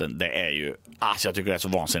vårkanten. Det är ju, alltså jag tycker det är så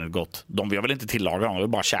vansinnigt gott. Jag vill inte tillaga dem, jag vill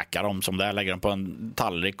bara käka dem som det är. Lägger dem på en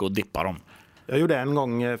tallrik och dippar dem. Jag gjorde en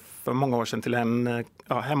gång för många år sedan till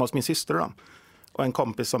hemma hos min syster då. Och en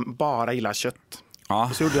kompis som bara gillar kött.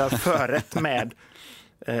 Och så gjorde jag förrätt med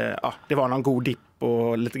det var någon god dipp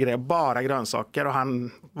och lite grejer, bara grönsaker, och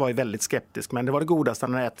han var ju väldigt skeptisk, men det var det godaste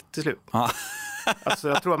han hade ätit till slut. Alltså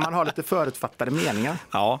jag tror att man har lite förutfattade meningar.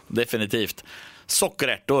 Ja, definitivt.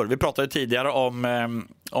 Sockerärtor. Vi pratade ju tidigare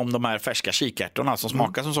om de här färska kikärtorna som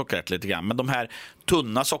smakar som sockerärtor lite grann. Men de här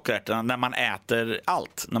tunna sockerärtorna, när man äter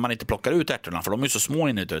allt, när man inte plockar ut ärtorna, för de är ju så små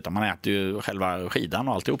inuti, utan man äter ju själva skidan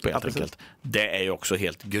och alltihop helt enkelt. Det är ju också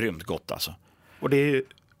helt grymt gott alltså. Och det är ju,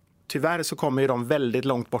 tyvärr så kommer ju de väldigt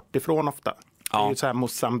långt bort ifrån ofta. Det är ju så här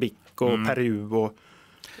Mozambique och Peru och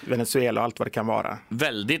Venezuela och allt vad det kan vara.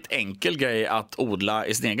 Väldigt enkel grej att odla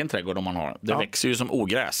i sin egen trädgård om man har. Det växer ju som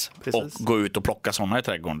ogräs. Precis. Och gå ut och plocka sådana i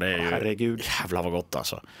trädgården, det är ju jävla vad gott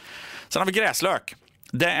alltså. Sen har vi gräslök.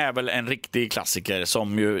 Det är väl en riktig klassiker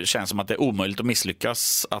som ju känns som att det är omöjligt att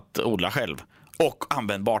misslyckas att odla själv. Och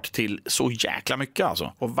användbart till så jäkla mycket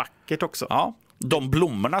alltså. Och vackert också. Ja, de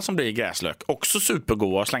blommorna som blir i gräslök, också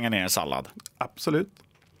supergoda att slänga ner i en sallad. Absolut.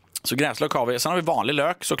 Så gräslök har vi. Sen har vi vanlig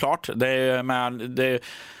lök såklart.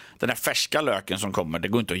 Den här färska löken som kommer, det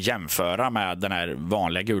går inte att jämföra med den här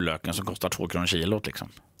vanliga gullöken som kostar 2 kronor kilot liksom.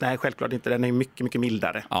 Nej, självklart inte. Den är mycket, mycket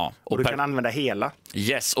mildare. Ja, och du kan använda hela.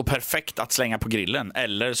 Yes, och perfekt att slänga på grillen.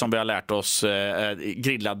 Eller som vi har lärt oss,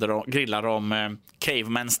 grilla dem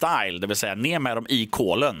caveman style. Det vill säga ner med dem i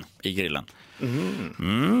kolen i grillen.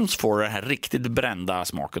 Så får du den här riktigt brända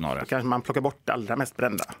smaken av det. Då kanske man plockar bort det allra mest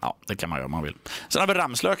brända. Ja, det kan man göra om man vill. Sen har vi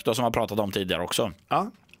ramslök då, som jag pratat om tidigare också.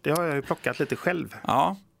 Ja, det har jag ju plockat lite själv.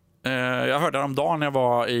 Ja. Jag hörde om dagen när jag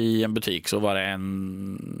var i en butik, så var det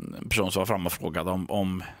en person som var framme och frågade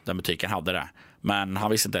om den butiken hade det. Men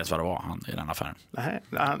han visste inte ens vad det var i den affären. Nej,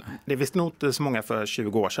 det visste nog inte så många för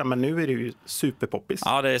 20 år sedan, men nu är det ju superpoppis.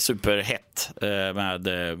 Ja, det är superhett med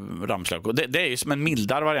ramslök. Och det är ju som en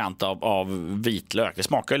mildare variant av vitlök. Det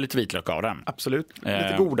smakar ju lite vitlök av den. Absolut.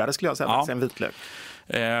 Lite godare skulle jag säga än vitlök.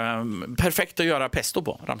 Perfekt att göra pesto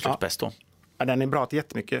på, ramslökspesto. Ja, den är bra till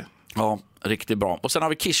jättemycket. Ja, riktigt bra. Och sen har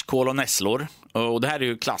vi kirskål och nässlor. Och det här är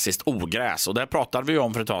ju klassiskt ogräs. Och där pratade vi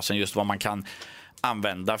om för ett tag sedan just vad man kan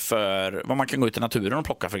använda för, vad man kan gå ut i naturen och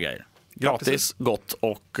plocka för grejer. Gratis, gott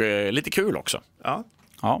och lite kul också.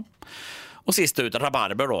 Ja. Och sist ut,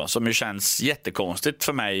 rabarber då, som ju känns jättekonstigt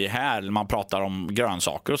för mig här när man pratar om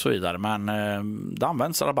grönsaker och så vidare. Men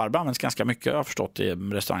rabarber används ganska mycket, jag har förstått, i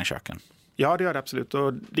restaurangköken. Ja, det gör det absolut.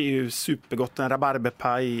 Och det är ju supergott. En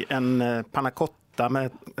rabarberpaj, en panna cotta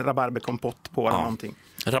med rabarberkompott på eller någonting.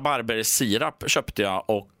 Rabarbersirap köpte jag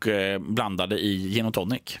och blandade i gin och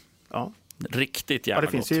tonic. Ja. Riktigt jävla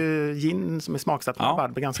gott. Det finns ju gin som är smaksatt med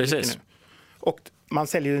rabarber ganska mycket nu. Och man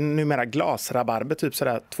säljer ju numera glasrabarber, typ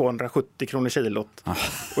sådär 270 kronor kilot.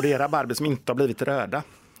 Och det är rabarber som inte har blivit röda,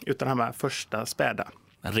 utan de här första späda.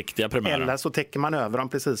 Den riktiga primören. Eller så täcker man över dem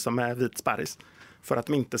precis som med vit sparris, för att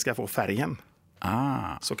de inte ska få färgen.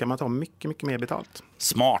 Så kan man ta mycket, mycket mer betalt.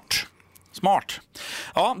 Smart.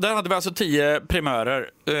 Ja, där hade vi alltså 10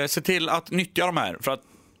 primörer. Se till att nyttja de här, för att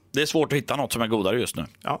det är svårt att hitta något som är godare just nu.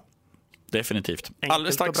 Ja. Definitivt.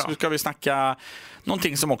 Alldeles strax ska vi snacka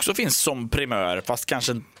någonting som också finns som primör, fast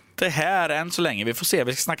kanske inte här än så länge. Vi får se,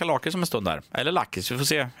 vi ska snacka lakrits om en stund där. Eller lakrits, vi får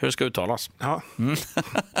se hur det ska uttalas. Ja.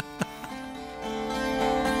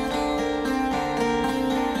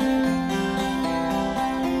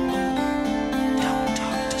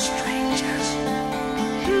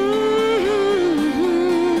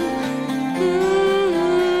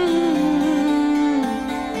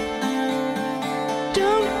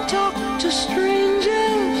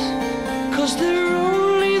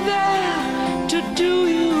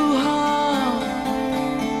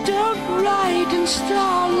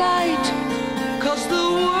 Starlight, 'cause the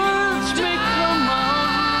words may come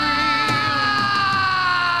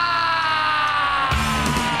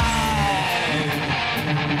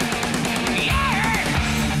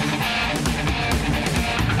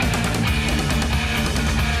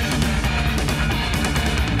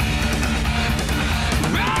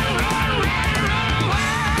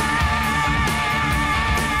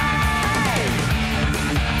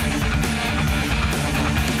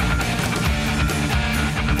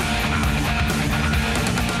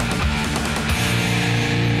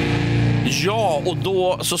Ja, och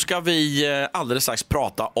då så ska vi alldeles strax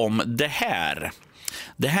prata om det här.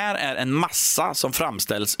 Det här är en massa som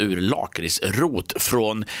framställs ur lakritsrot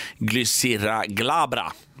från Glycera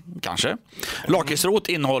glabra. Kanske. Lakritsrot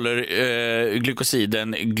innehåller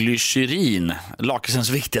glykosiden glycerin, lakritsens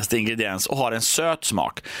viktigaste ingrediens, och har en söt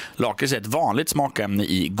smak. Lakrits är ett vanligt smakämne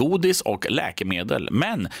i godis och läkemedel,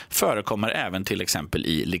 men förekommer även till exempel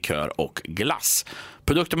i likör och glass.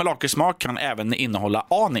 Produkter med lakritssmak kan även innehålla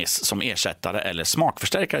anis som ersättare eller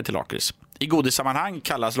smakförstärkare till lakrits. I godissammanhang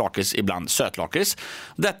kallas lakrits ibland sötlakrits.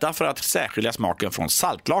 Detta för att särskilja smaken från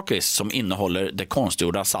saltlakrits som innehåller det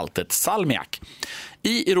konstgjorda saltet salmiak.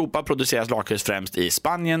 I Europa produceras lakrits främst i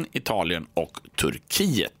Spanien, Italien och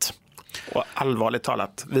Turkiet. Och allvarligt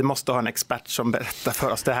talat, vi måste ha en expert som berättar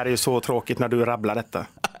för oss. Det här är ju så tråkigt när du rabblar detta.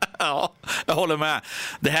 Ja, jag håller med.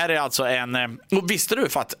 Det här är alltså och visste du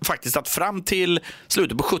faktiskt att fram till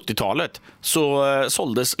slutet på 70-talet så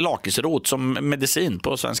såldes lakritsrot som medicin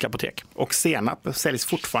på svenska apotek. Och senap säljs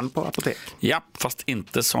fortfarande på apotek. Ja, fast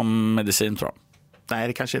inte som medicin tror jag. Nej,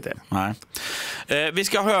 det kanske inte är. Nej. Vi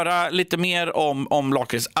ska höra lite mer om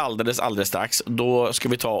lakrits alldeles strax. Då ska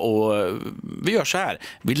vi vi gör så här.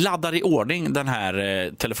 Vi laddar i ordning den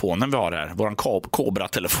här telefonen vi har här. Våran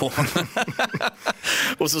Cobra-telefon.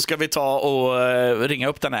 Och så ska vi ringa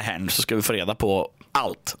upp den här herrn, så ska vi få reda på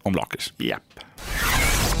allt om lakrits. Japp.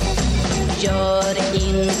 Gör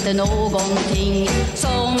inte någonting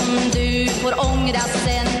som du får ångra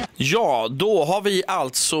sen. Ja, då har vi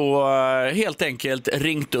alltså helt enkelt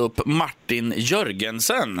ringt upp Martin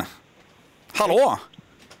Jörgensen. Hallå!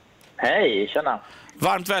 Hej, tjena.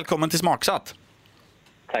 Varmt välkommen till Smaksatt.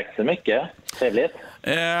 Tack så mycket. Trevligt.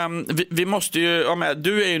 Vi måste ju,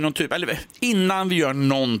 du är ju någon typ, eller innan vi gör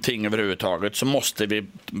någonting överhuvudtaget så måste vi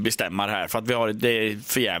bestämma det här, för att det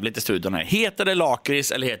är för jävligt i studion här. Heter det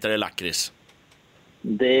lakrits eller heter det lakrits?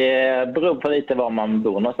 Det beror på lite var man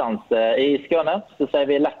bor någonstans. I Skåne så säger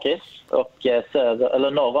vi lakrits, och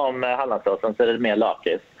norr om Hallandsåsen så är det mer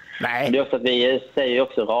lakrits. Nej. Det är också att vi säger ju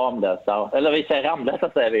också Ramlösa, eller vi säger Ramlösa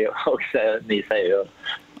säger vi, och ni säger ju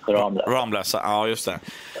Ramlösa. Ramlösa, ja just det.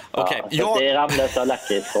 Okej. Ja, det är Ramlösa och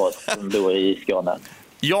lakrits för oss som bor i Skåne.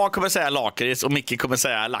 Jag kommer säga lakrits och Micke kommer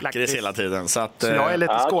säga lakrits hela tiden. Så jag är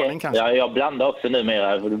lite skåning okay. kanske. Ja, jag blandar också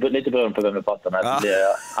numera. Lite beroende på vem vi pratar med. Ja.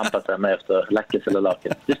 Jag anpassar mig efter lakrits eller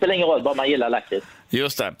lakrits. Det spelar ingen roll, bara man gillar lakrits.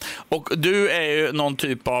 Just det. Och du är ju någon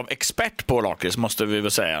typ av expert på lakrits, måste vi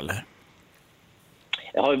väl säga, eller?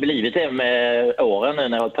 Jag har ju blivit det med åren nu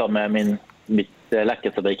när jag har tagit med mitt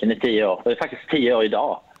lakritsfabriken i 10 år. Det är faktiskt 10 år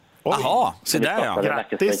idag. Jaha, så där ja.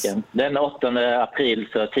 Grattis. Den 8 april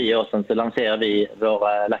för 10 år sedan så lanserade vi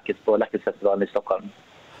våra lakrits på lakritsfestivalen i Stockholm.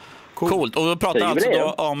 Coolt. Och vi pratar alltså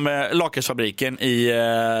då om lakritsfabriken i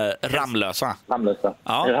Ramlösa. Ramlösa.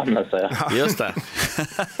 Ja. Ramlösa, ja. Just det.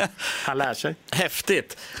 Han lär sig.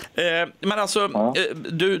 Häftigt. Men alltså,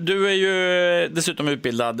 du är ju dessutom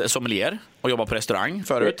utbildad sommelier och jobbar på restaurang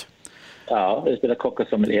förut. Ja, utbildad kock och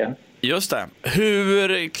sommelier. Just det.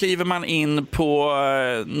 Hur kliver man in på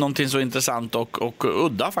någonting så intressant och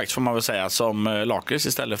udda faktiskt, får man väl säga, som lakrits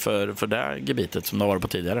istället för det gebitet som det har varit på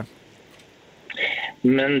tidigare?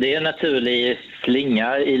 Men det är en naturlig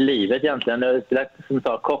slinga i livet egentligen. Jag har utbildat som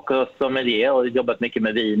kock och sommelier och jobbat mycket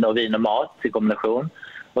med vin och mat i kombination.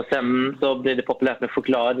 Och sen så blev det populärt med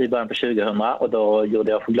choklad i början på 2000 och då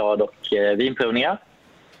gjorde jag choklad och vinprovningar.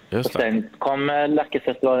 Och sen kom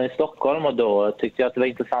lakritsfestivalen i Stockholm och då tyckte jag att det var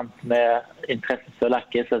intressant med intresset för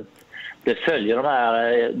lakrits. Det följer de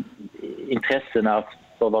här intressena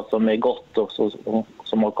och vad som är gott och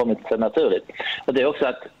som har kommit sig naturligt. Och det är också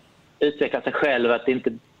att utveckla sig själv, att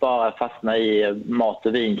inte bara fastna i mat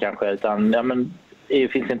och vin kanske, utan det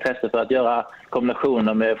finns intresse för att göra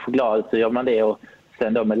kombinationer med choklad, så gör man det, och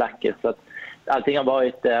sen då med lakrits. Så att allting har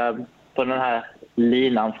varit på den här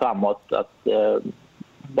linan framåt, att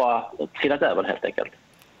bara trillat över helt enkelt.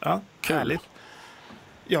 Ja, härligt.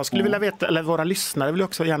 Jag skulle vilja veta, eller våra lyssnare vill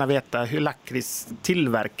också gärna veta hur lakrits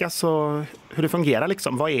tillverkas och hur det fungerar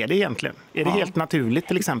liksom. Vad är det egentligen? Är det helt naturligt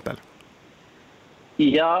till exempel?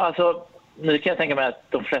 Ja, alltså nu kan jag tänka mig att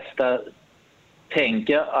de flesta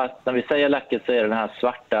tänker att när vi säger lakrits så är det den här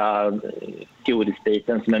svarta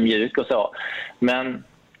godisbiten som är mjuk och så. Men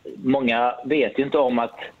många vet ju inte om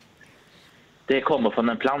att det kommer från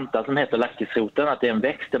en planta som heter lakritsroten, att det är en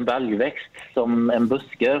växt, en baljväxt, som en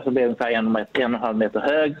buske som är ungefär 1,5 meter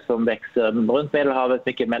hög, som växer runt Medelhavet,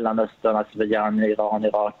 mycket i Mellanöstern, Azerbajdzjan, Iran,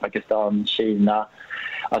 Irak, Pakistan, Kina.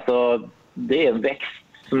 Alltså det är en växt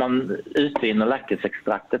som man utvinner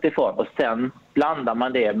lakritsextraktet ifrån, och sen blandar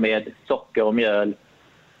man det med socker och mjöl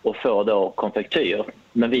och får då konfektyr.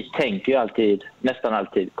 Men vi tänker ju alltid, nästan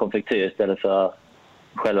alltid, konfektyr istället för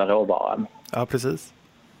själva råvaran. Ja, precis.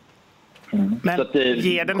 Men så att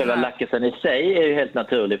själva lakritsen i sig är ju helt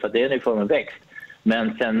naturlig, för det är en form av växt.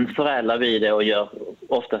 Men sen förädlar vi det och gör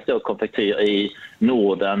oftast då konfektyr i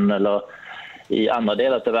Norden eller i andra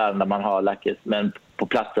delar av världen där man har lakrits. Men på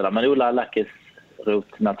platser där man odlar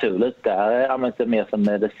lakritsrot naturligt, där används det mer som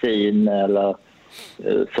medicin eller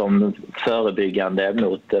som förebyggande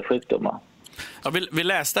mot sjukdomar. Ja, vi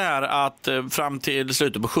läste här att fram till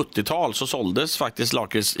slutet på 70-tal så såldes faktiskt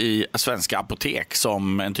lakrits i svenska apotek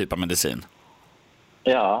som en typ av medicin.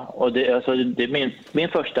 Ja, och det är min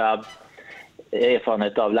första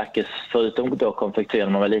erfarenhet av lakrits, förutom då konfektyr när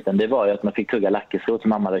man var liten, det var ju att man fick tugga lakritsrot som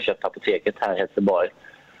mamma hade köpt på apoteket här i Helsingborg.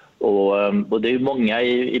 Och det är ju många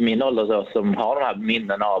i min ålder då, som har de här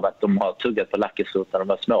minnen av att de har tuggat på lakritsrot när de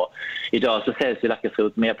var små. Idag så säljs ju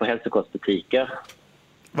lakritsrot mer på hälsokostbutiker.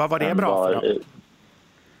 Vad var det bra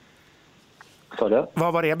för då?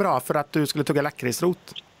 Vad var det bra för att du skulle tugga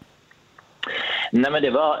lakritsrot? Nej, men det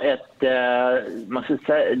var man ska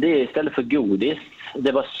säga, det är istället för godis.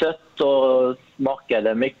 Det var sött och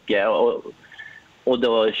smakade mycket, och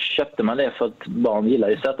då köpte man det för att barn gillar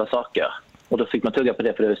ju söta saker. Och då fick man tugga på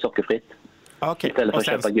det för det är sockerfritt. Okay. Istället för att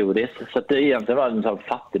köpa godis. Så att det egentligen var en sån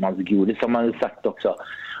fattigmansgodis, som man sagt också.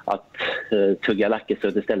 Att tugga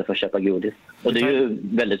lakritsrot istället för att köpa godis. Och det är ju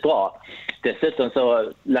väldigt bra. Dessutom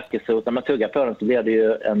så lakritsrot, när man tuggar på den så blir det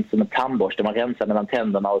ju som en tandborste. Man rensar mellan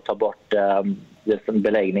tänderna och tar bort det som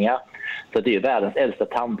beläggningar. Så det är ju världens äldsta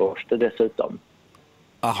tandborste dessutom.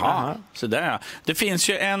 Aha, så där. Det finns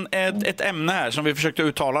ju ett ämne här som vi försökte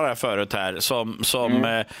uttala där förut här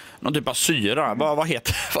som någon typ av syra. Vad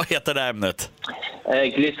heter det ämnet?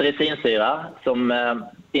 Glycericinsyra som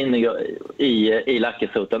ingår i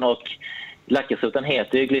lakritsroten, och lakritsroten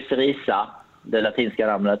heter ju glycerisa, det latinska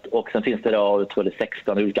namnet, och sen finns det då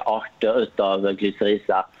 16 olika arter utav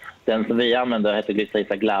glycerisa. Den som vi använder heter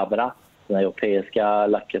Glycerisa glabra, den europeiska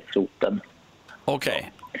lakritsroten.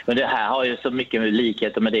 Okej. Men det här har ju så mycket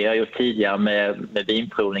likheter med det jag har gjort tidigare med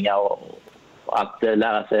vinprovningar och att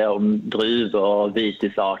lära sig om druvor och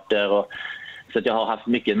vitisarter. Så att jag har haft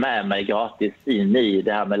mycket med mig gratis in i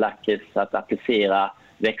det här med lakrits, att applicera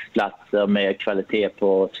växtplatser med kvalitet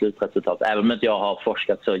på slutresultat. Även om inte jag har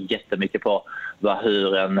forskat så jättemycket på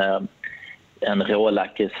hur en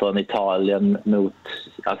rålakrits från Italien mot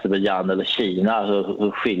Azerbajdzjan eller Kina,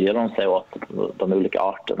 hur skiljer de sig åt, de olika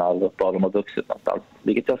arterna, och var de har vuxit någonstans,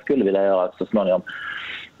 vilket jag skulle vilja göra så småningom.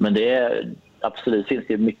 Men absolut finns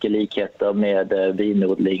det mycket likheter med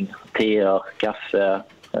vinodling, teer, kaffe,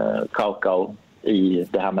 kakao i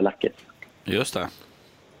det här med lakrits. Just det.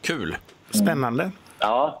 Kul. Spännande.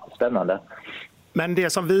 Ja, spännande. Men det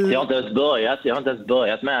som vi... Jag har inte ens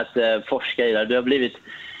börjat med att forska i det. Det har blivit,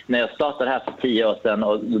 när jag startade här för 10 år sedan,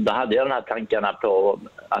 och då hade jag de här tankarna på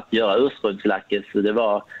att göra ursprungslakrits. Det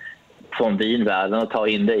var från vinvärlden och ta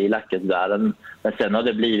in det i lakritsvärlden. Men sen har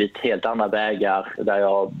det blivit helt andra vägar där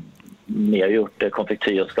jag mer gjort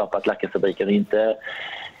konfektyr och skapat lakritsfabriken, och inte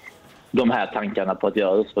de här tankarna på att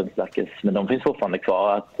göra ursprungslakrits. Men de finns fortfarande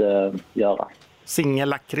kvar att göra. Single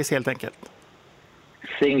lakrits helt enkelt.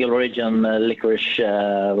 Single origin licorice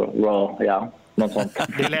raw, ja. Något sånt.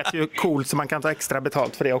 Det lät ju coolt, så man kan ta extra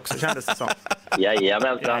betalt för det också, kändes det som.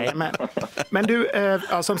 Jajamän. Men du,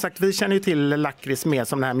 som sagt, vi känner ju till lakrits mer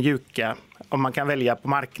som den här mjuka, om man kan välja på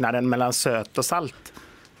marknaden mellan söt och salt.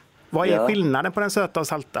 Vad är skillnaden på den söta och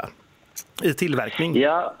salta i tillverkning?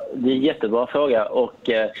 Ja, det är en jättebra fråga. Och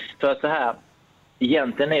för att så här,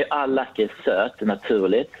 egentligen är ju all lakrits söt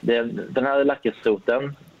naturligt. Den här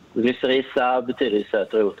lakritsroten, glycerisa, betyder ju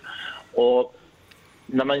söt rot. Och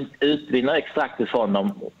när man utvinner extraktet från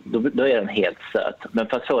dem, då är den helt söt. Men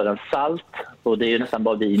för att få den salt, och det är ju nästan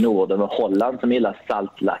bara vi i Norden och Holland som gillar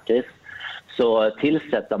saltlakrits, så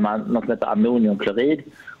tillsätter man något som heter ammoniumklorid,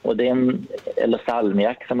 och det är eller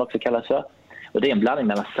salmiak som det också kallas för. Och det är en blandning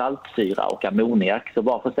mellan saltsyra och ammoniak. Så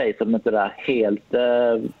var för sig så är de inte där helt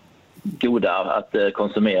goda att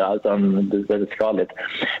konsumera, utan det är väldigt skadligt.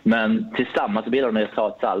 Men tillsammans bildar de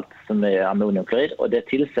ett salt som är ammoniumklorid, och det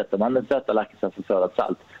tillsätter man den söta lakritsen som får ett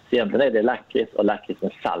salt. Så egentligen är det lakrits och lakrits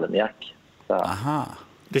med salmiak. Aha.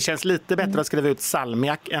 Det känns lite bättre att skriva ut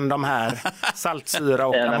salmiak än de här saltsyra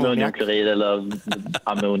och ammoniak. Ammoniumklorid eller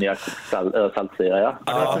ammoniak och saltsyra, ja.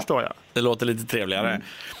 Det förstår jag. Det låter lite trevligare.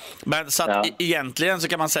 Men så att egentligen så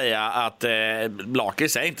kan man säga att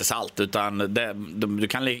lakrits är inte salt, utan du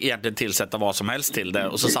kan egentligen tillsätta vad som helst till det,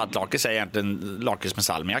 och så saltlakrits är egentligen lakrits med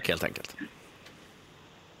salmiak helt enkelt.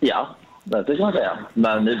 Ja, det kan man säga.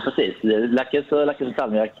 Men precis, lakrits och lakrits med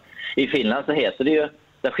salmiak. I Finland så heter det ju,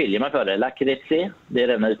 där skiljer man för det. Lakritsi, det är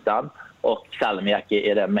den utan, och salmiak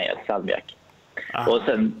är den med salmiak. Och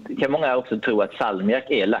sen kan många också tro att salmiak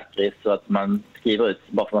är lakrits, så att man skriver ut,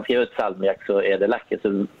 bara för att man skriver ut salmiak så är det lakrits.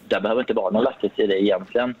 Så där behöver inte vara någon lakrits i det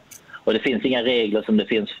egentligen. Och det finns inga regler som det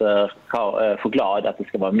finns för choklad, att det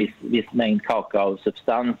ska vara en viss mängd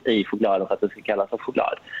kakaosubstans i chokladen för att det ska kallas för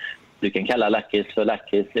choklad. Du kan kalla lakrits för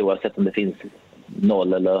lakrits oavsett om det finns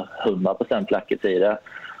 0 eller 100% lakrits i det.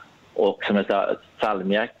 Och som jag sa,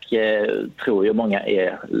 salmiak tror ju många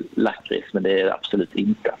är lakrits, men det är det absolut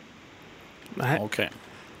inte. Nej. Okay.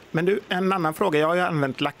 Men du, en annan fråga. Jag har ju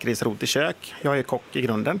använt lakritsrot i kök. Jag är kock i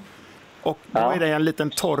grunden. Och då är det en liten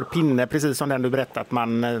torr pinne, precis som den du berättade att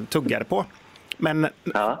man tuggar på. Men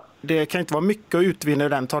det kan inte vara mycket att utvinna ur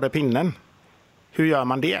den torra pinnen. Hur gör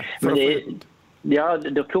man det?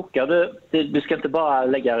 Då kokar du. Du ska inte bara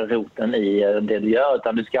lägga roten i det du gör,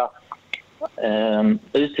 utan du ska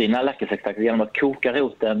utvinna lakritsextrakt genom att koka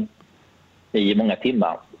roten i många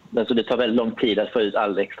timmar. Alltså det tar väldigt lång tid att få ut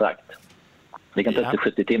all extrakt. Det kan ta upp till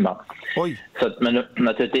 70 timmar. Oj. Så, men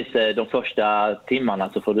naturligtvis de första timmarna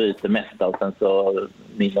så får du ut det mesta, och sen så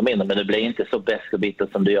mindre och mindre. Men det blir inte så besk och bitter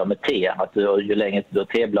som du gör med te. Att ju längre du har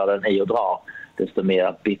tebladen i och drar, desto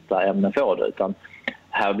mer bittra ämnen får du. Utan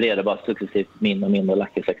här blir det bara successivt mindre och mindre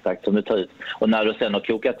lakritsextrakt som du tar ut. Och när du sen har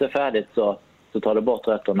kokat det färdigt så tar du bort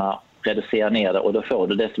rötterna, reducerar ner det, och då får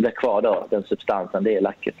du det som blir kvar då, den substansen, det är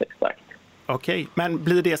lakritsextrakt. Okej, men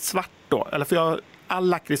blir det svart då? Eller för all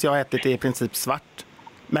lakrits jag har ätit är i princip svart.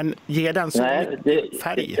 Men ger den så mycket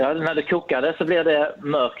färg? Ja, när du kokar det så blir det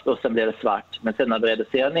mörkt och sen blir det svart. Men sen när du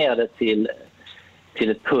reducerar ner det till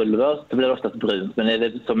ett pulver så blir det oftast brunt. Men är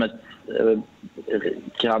det som ett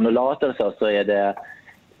granulat eller så är det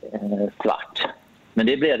svart. Men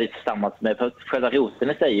det blir det tillsammans med, för själva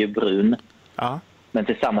roten i sig är ju brun. Ja. Men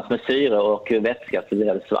tillsammans med syre och vätska så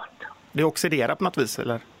blir det svart. Det oxiderar på något vis,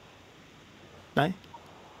 eller? Nej?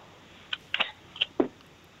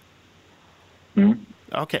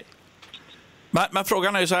 Okej. Men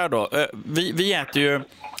frågan är ju så här då. Vi äter ju...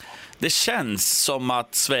 Det känns som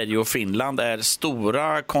att Sverige och Finland är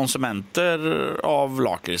stora konsumenter av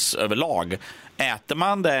lakrits överlag. Äter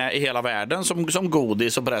man det i hela världen som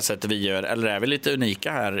godis och på det sättet vi gör? Eller är vi lite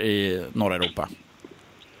unika här i norra Europa?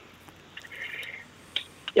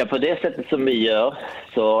 Ja, på det sättet som vi gör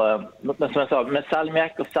så, som jag sa, med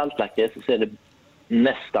salmiak och saltlakrits så är det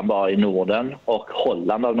nästan bara i Norden och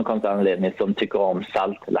Holland av någon konstig anledning som tycker om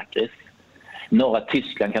saltlakrits. Norra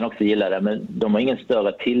Tyskland kan också gilla det, men de har ingen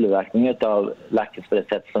större tillverkning av lakrits på det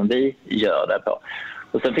sätt som vi gör det på.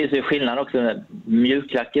 Och sen finns det ju skillnad också med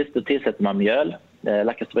mjuklakrits, då tillsätter man mjöl.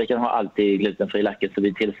 Lakritsfabriken har alltid glutenfri lakrits, så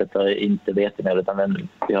vi tillsätter inte vetemjöl utan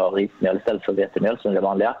vi har rismjöl istället för vetemjöl som är det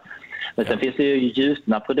vanliga. Men sen finns det ju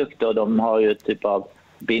gjutna produkter och de har ju typ av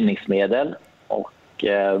bindningsmedel och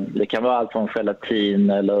det kan vara allt från gelatin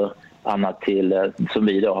eller annat till som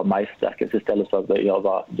vi då har majsstärkelse istället för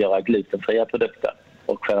att göra glutenfria produkter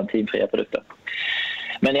och gelatinfria produkter.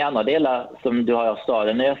 Men i andra delar som du har i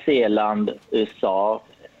Australien, Nya Zeeland, USA,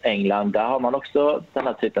 England, där har man också den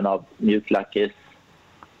här typen av mjuklakrits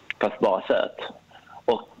fast bara söt.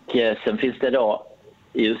 Och sen finns det då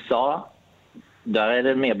i USA, där är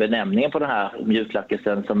det mer benämningen på den här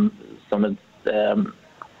mjuklakritsen som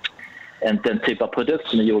en typ av produkt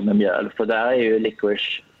som är gjord med mjöl. För där är ju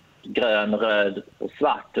licorice grön, röd och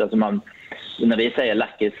svart. Alltså när vi säger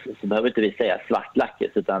lakrits så behöver inte vi säga svart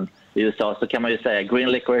lakrits, utan i USA så kan man ju säga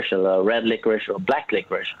green licorice eller red licorice och black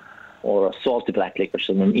licorice och salty black licorice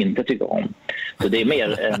som de inte tycker om. Så det är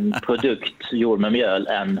mer en produkt gjord med mjöl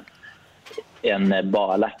än än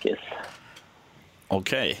bara lakrits.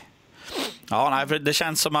 Okej. Ja, nej, för det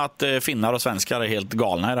känns som att finnar och svenskar är helt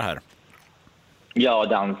galna i det här. Ja,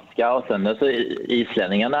 danska och sen så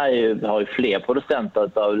islänningarna har ju fler producenter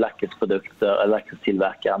av lakritsprodukter,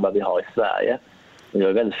 lakritstillverkare än vad vi har i Sverige. Det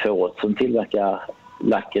är väldigt få som tillverkar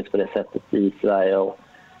lakrits på det sättet i Sverige. Och,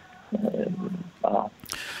 ja.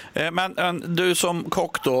 Men du som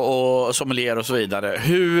kock då och sommelier och så vidare,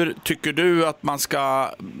 hur tycker du att man ska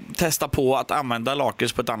testa på att använda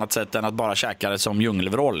lakrits på ett annat sätt än att bara käka det som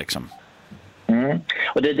djungelvrål liksom?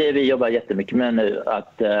 Och det är det vi jobbar jättemycket med nu,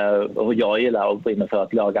 och jag gillar att brinna för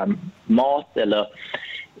att laga mat eller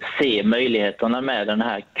se möjligheterna med den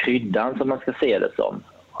här kryddan som man ska se det som.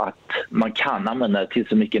 Att man kan använda det till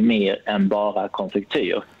så mycket mer än bara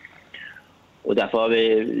konfektyr. Och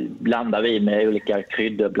därför blandar vi med olika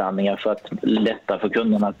kryddblandningar för att lätta för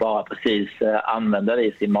kunderna att bara precis använda det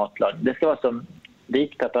i sin matlagning. Det ska vara som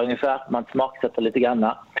vitpeppar ungefär, man smaksätter lite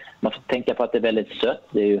grann. Man får tänka på att det är väldigt sött.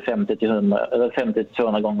 Det är ju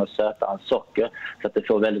 50-200 gånger sötare än socker. Så att det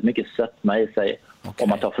får väldigt mycket sötma i sig om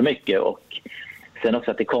man tar för mycket. Och sen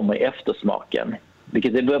också att det kommer i eftersmaken.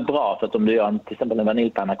 Vilket är bra, för att om du gör till exempel en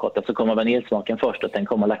vaniljpannacotta så kommer vaniljsmaken först och sen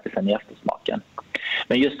kommer lakritsen i eftersmaken.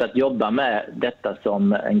 Men just att jobba med detta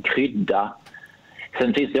som en krydda.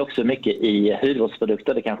 Sen finns det också mycket i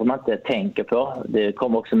hudvårdsprodukter, det kanske man inte tänker på. Det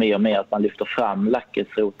kommer också mer och mer att man lyfter fram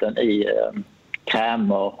lakritsroten i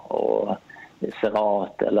krämer och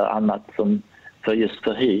cerat eller annat som för just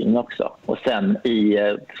förhyn också. Och sen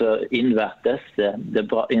för invärtes, det är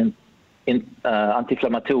bra,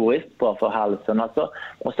 antiinflammatoriskt, bra för halsen alltså.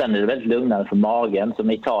 Och sen är det väldigt lugnande för magen,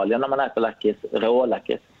 som i Italien när man äter lakrits,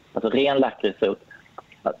 rålakrits, alltså ren lakritsrot.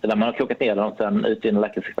 När man har kokat ner den och sen utvinner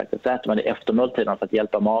lakritsextraktet så äter man det efter måltiden för att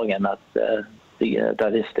hjälpa magen att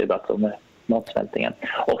digestivas med matsmältningen.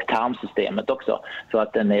 Och tarmsystemet också, så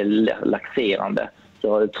att den är laxerande.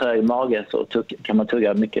 Så trög mage så kan man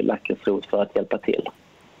tugga mycket lakritsrot för att hjälpa till.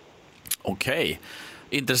 Okej,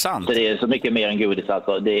 intressant. Så det är så mycket mer än godis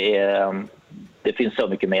alltså. Det finns så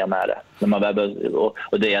mycket mer med det. När man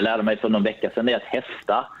och det jag lärde mig för någon vecka sedan är att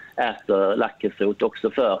hästar äter lakritsrot också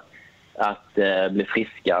för att bli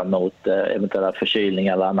friska mot eventuella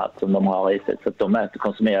förkylningar eller annat som de har i sig. Så att de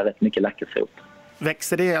konsumerar rätt mycket lakritsrot.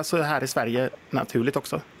 Växer det alltså här i Sverige naturligt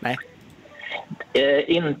också? Nej.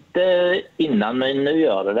 Inte innan, men nu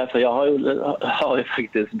gör det. För jag har ju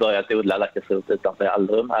faktiskt börjat odla lakritsrot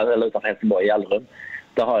utanför Helsingborg i Allrum.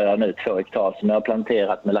 Där har jag nu 2 hektar som jag har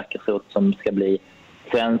planterat med lakritsrot som ska bli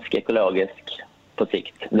svensk ekologisk på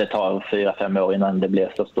sikt. Det tar 4-5 år innan det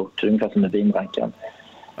blir så stort, ungefär som med vinrankan.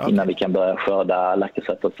 Okay. Innan vi kan börja skörda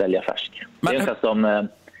lakritsrot och sälja färsk. Det är ungefär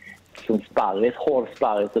som sparris, hård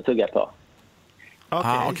sparris att tugga på.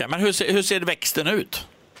 Okay. Men hur ser växten ut?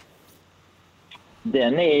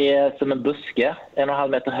 Den är som en buske, 1,5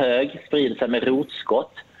 meter hög, sprider sig med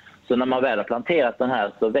rotskott. Så när man väl har planterat den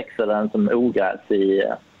här så växer den som ogräs i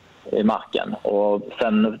marken. Och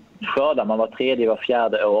sen skördar man var 3:e, var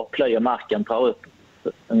 4:e år, plöjer marken, tar upp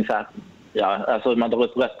ungefär, alltså man drar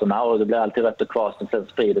upp rötterna och det blir alltid rötter kvar som sen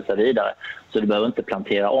sprider sig vidare. Så du behöver inte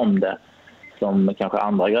plantera om det som kanske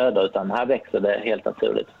andra grödor, utan här växer det helt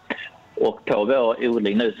naturligt. Och på vår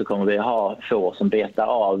odling nu så kommer vi ha får som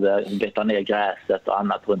betar ner gräset och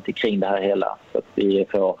annat runt omkring det här hela. Så att vi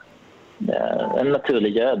får en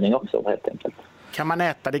naturlig gödning också helt enkelt. Kan man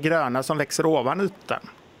äta det gröna som växer ovan ytan?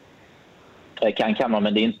 Kan man,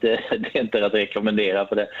 men det är inte att rekommendera,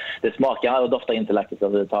 för det smakar och doftar inte lakrits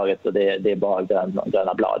överhuvudtaget, och det är bara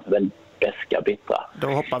gröna blad, väldigt beska och bittra. Då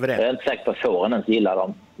hoppar vi det. Jag är inte säker på att fåren ens gillar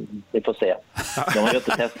dem. Vi får se. De har ju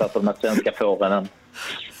inte testat de här svenska fåren än.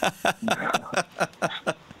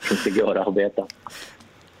 Det går där att beta.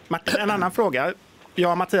 Martin, en annan fråga.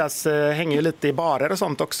 Jag och Mattias hänger ju lite i barer och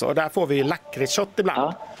sånt också. Där får vi lakritsshot ibland.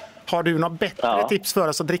 Ja. Har du något bättre tips för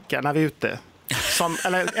oss att dricka när vi är ute?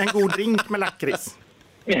 Eller en god drink med lakrits?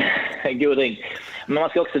 En god drink. Men man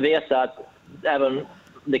ska också veta att även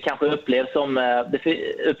det kanske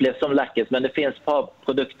upplevs som lakrits, men det finns ett par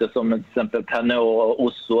produkter som till exempel Pernod och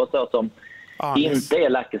Osso som inte är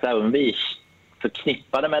lakrits. Även om vi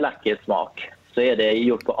förknippade med lakritssmak så är det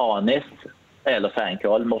gjort på anis eller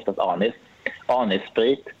fänkål, men oftast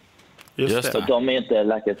anissprit. Just det. Och de är inte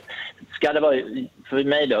lakrits. Ska det vara, för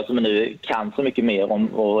mig då som nu kan så mycket mer om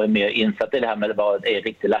och är mer insatt i det här med vad är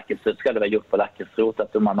riktigt lakrits, så ska det vara gjort på lakritsrot.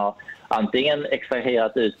 Att man har antingen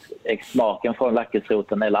extraherat ut smaken från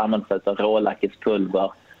lakritsroten eller använt sig av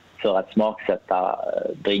rålakritspulver för att smaksätta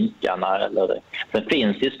drinkarna. Sen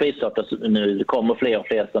finns det ju spritsorter, nu det kommer fler och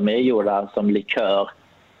fler som är gjorda som likör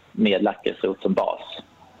med lakritsrot som bas.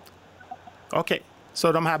 Okej.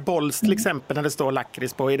 Så de här Bolls till exempel när det står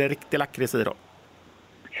lakrits på, är det riktig lakrits i då?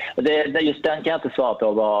 Just den kan jag inte svara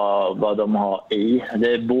på vad de har i.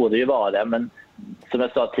 Det borde ju vara det, men som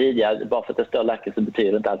jag sa tidigare, bara för att det står lakrits så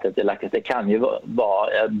betyder det inte alltid att det är lakrits. Det kan ju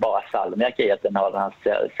vara bara salmiak i, att den har den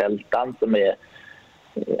här sältan som är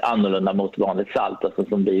annorlunda mot vanligt salt, alltså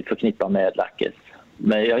som vi förknippar med lakrits.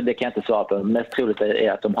 Men det kan jag inte svara på. Mest troligt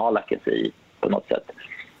är att de har lakrits i på något sätt.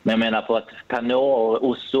 Men jag menar på att Pernod och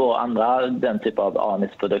Osso och andra den typ av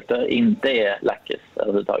anisprodukter inte är lakrits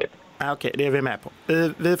överhuvudtaget. Okej, det är vi med på.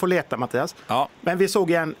 Vi får leta, Mattias. Ja. Men vi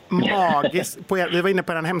såg en magisk... vi var inne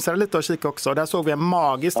på den hemsidan lite och kika också. Där såg vi en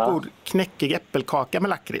magiskt god knäckig äppelkaka med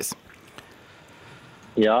lakrits.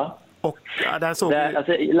 Ja. Och där såg vi...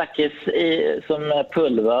 Alltså, lakrits som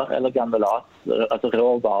pulver eller granulat, alltså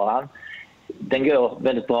råvaran, den går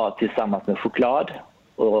väldigt bra tillsammans med choklad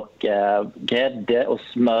och grädde och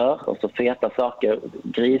smör och så feta saker.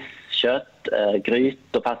 Griskött,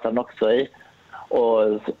 gryt och passar den också i.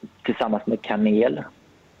 Och tillsammans med kanel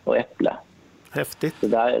och äpple. Häftigt. Så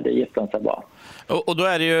det gifter sig bra. Och då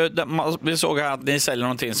är det ju, vi såg här att ni säljer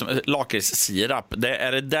någonting som lakritssirap.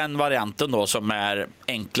 Är det den varianten då som är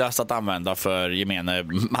enklast att använda för gemene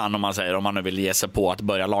man, om man nu vill ge sig på att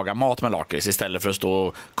börja laga mat med lakrits istället för att stå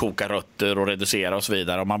och koka rötter och reducera och så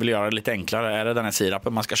vidare. Om man vill göra det lite enklare, är det den här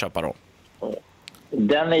sirapen man ska köpa då?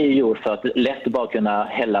 Den är ju gjord för att lätt bara kunna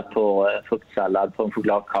hälla på fruktsallad, på en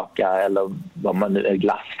chokladkaka eller vad man nu är,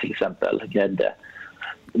 glass till exempel, grädde.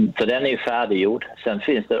 Så den är ju färdiggjord. Sen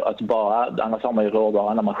finns det att annars har man ju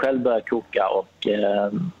råvaran när man själv börjar koka och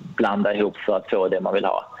blanda ihop för att få det man vill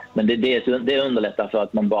ha. Men det underlättar för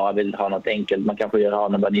att man bara vill ha något enkelt. Man kanske gör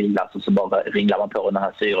en vaniljglass och så bara ringlar man på den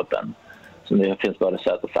här syrupen som det finns både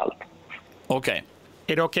sött och salt. Okej.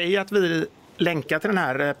 Är det okej att vi länkar till den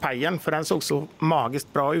här pajen? För den såg så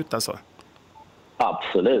magiskt bra ut alltså.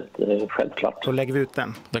 Absolut, självklart. Då lägger vi ut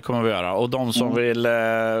den. Det kommer vi göra. Och de som vill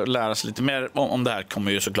lära sig lite mer om det här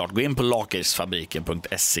kommer ju såklart gå in på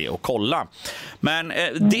lakritsfabriken.se och kolla. Men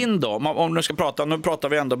din då, om du ska prata, nu pratar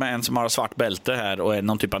vi ändå med en som har svart bälte här och är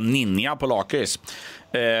någon typ av ninja på lakrits.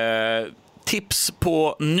 Tips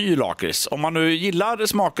på ny lakrits. Om man nu gillar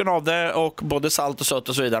smaken av det och både salt och sött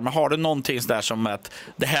och så vidare, men har du någonting där som att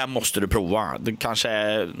det här måste du prova? Det kanske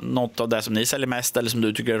är något av det som ni säljer mest eller som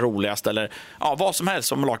du tycker är roligast eller vad som helst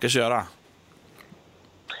som lakrits göra.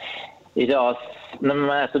 Idag när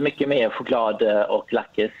man äter mycket mer choklad och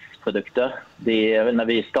lakritsprodukter. När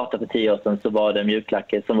vi startade för 10 år sedan så var det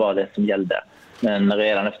mjuklakrits som var det som gällde. Men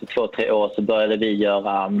redan efter 2-3 år så började vi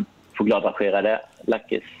göra chokladragerade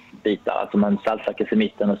lakritsbitar. Alltså man saltlakrits i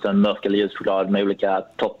mitten och sen mörk eller ljus choklad med olika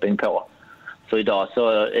topping på. Så idag så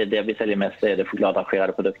är det vi säljer mest är det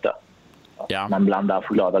chokladragerade produkter. Ja. Man blandar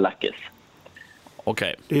choklad och lakrits.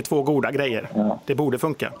 Okej. Det är 2 goda grejer. Ja. Det borde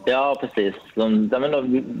funka. Ja, precis.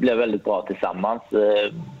 De blev väldigt bra tillsammans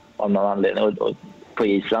av någon anledning. Och på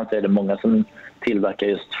Island så är det många som tillverkar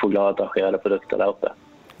just chokladragerade produkter där uppe.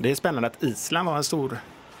 Det är spännande att Island var en stor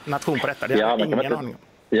nation på detta. Det har jag ingen aning om.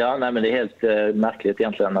 Ja, nej, men det är helt märkligt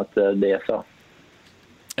egentligen att det är så.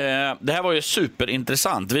 Det här var ju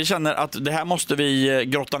superintressant. Vi känner att det här måste vi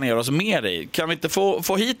grotta ner oss mer i. Kan vi inte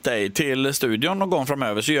få hit dig till studion någon gång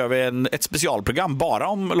framöver så gör vi ett specialprogram bara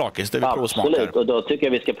om lakrits där vi provsmakar. Absolut, och då tycker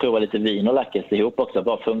jag vi ska prova lite vin och lakrits ihop också.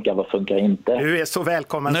 Vad funkar inte? Du är så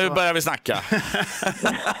välkommen. Nu börjar vi snacka.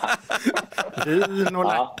 Vin och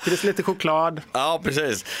lakrits, lite choklad. Ja,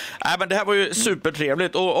 precis. Men det här var ju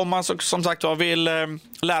supertrevligt. Och om man som sagt vill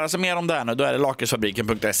lära sig mer om det här nu, då är det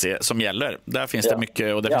lakritsfabriken.se som gäller. Där finns det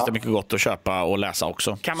mycket och det finns det mycket gott att köpa och läsa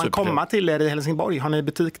också. Kan man komma till er i Helsingborg? Har ni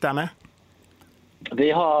butik där med?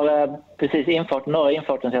 Vi har precis norra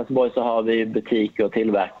infarten till Helsingborg så har vi butik och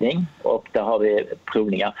tillverkning och där har vi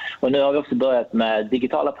provningar. Och nu har vi också börjat med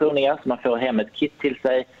digitala provningar så man får hem ett kit till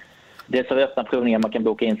sig. Dels har vi öppna provningar man kan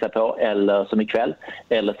boka in sig på eller som ikväll.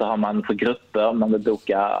 Eller så har man för grupper man vill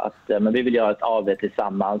boka men vi vill göra ett AV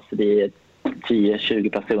tillsammans. Vi är 10-20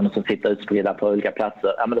 personer som sitter utspridda på olika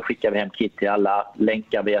platser. Ja, men då skickar vi hem kit till alla,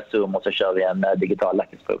 länkar via Zoom och så kör vi en digital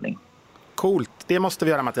lakritsprovning. Coolt, det måste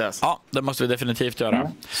vi göra, Mattias. Ja, det måste vi definitivt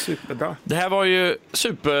göra. Superbra. Det här var ju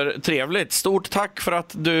supertrevligt. Stort tack för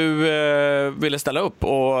att du ville ställa upp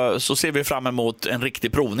och så ser vi fram emot en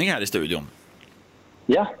riktig provning här i studion.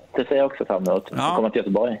 Ja, det ser jag också fram emot. Jag kommer till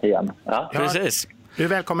Göteborg igen. Ja. Precis. Du är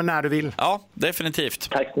välkommen när du vill. Ja, definitivt.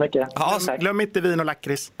 Tack så mycket. Ja, glöm inte vin och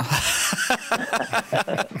lakrits.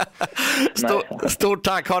 Stort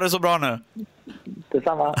tack. Ha det så bra nu.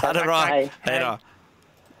 Detsamma. Ha det bra. Hej då.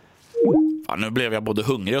 Fan, nu blev jag både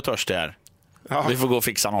hungrig och törstig här. Ja. Vi får gå och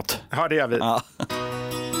fixa något. Ja, det gör vi. Ja. Det här var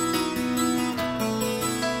ju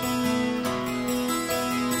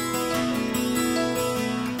supertrevligt.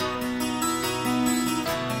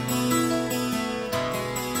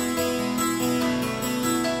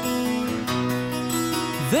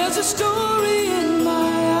 There's a story in my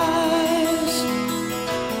eyes.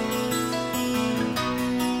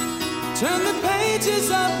 Turn the pages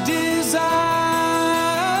of desire.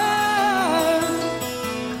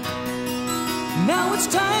 Now it's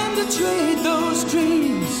time to trade those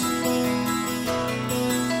dreams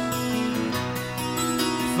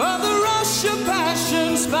for the rush of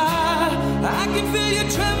passion's fire. I can feel you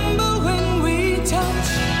tremble when we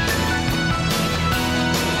touch.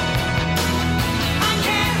 I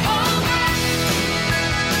can't hold back.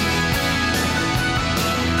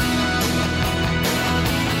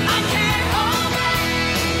 I can't hold back.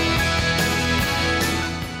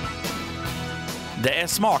 Det är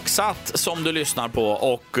smaksatt som du lyssnar på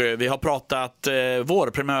och vi har pratat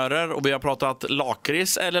vårprimörer och vi har pratat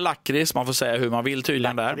lakrits eller lakrits, man får säga hur man vill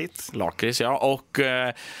tydligen där. Lakrits, ja. Och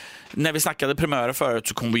när vi snackade primörer förut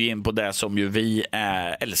så kom vi in på det som ju vi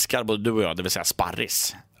älskar, både du och jag, det vill säga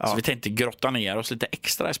sparris. Ja. Så vi tänkte grotta ner oss lite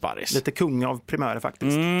extra i sparris. Lite kung av primörer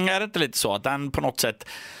faktiskt. Är det inte lite så att den på något sätt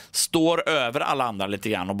står över alla andra lite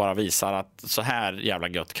grann och bara visar att så här jävla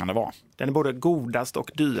gött kan det vara? Den är både godast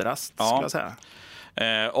och dyrast, skulle jag säga.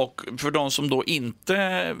 Och för de som då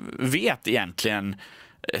inte vet egentligen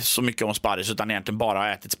så mycket om sparris utan egentligen bara har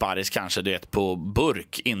ätit sparris kanske du vet på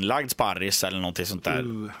burk, inlagd sparris eller någonting sånt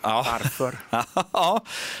där. Varför? Ja,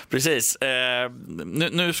 precis.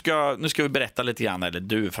 Nu ska vi berätta lite grann, eller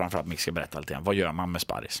du framförallt Mix ska berätta lite grann. Vad gör man med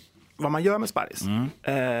sparris? Vad man gör med sparris?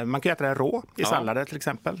 Man kan äta den rå i sallader till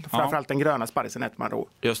exempel. Framförallt den gröna sparrisen äter man rå.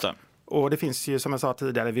 Just det. Och det finns ju som jag sa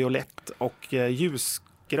tidigare violett och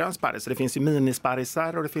ljusgrön sparris. Det finns ju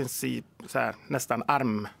minisparrisar och det finns i så här, nästan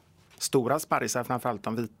armstora sparrisar, framförallt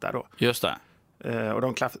de vita då. Just det. Och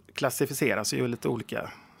de klassificeras ju lite olika,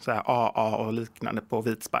 så här AA och liknande på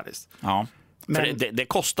vit sparris. Ja. Men för det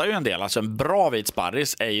kostar ju en del. Alltså en bra vit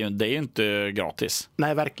sparris är ju inte gratis.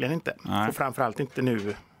 Nej, verkligen inte. Nej. Och framförallt inte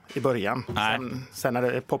nu i början. Sen när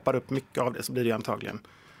det poppar upp mycket av det så blir det ju antagligen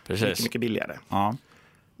mycket billigare. Ja.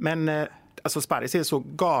 Men alltså sparris är så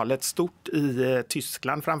galet stort i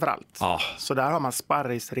Tyskland framförallt. Ja. Så där har man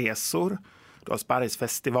sparrisresor, du har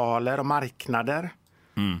sparrisfestivaler och marknader.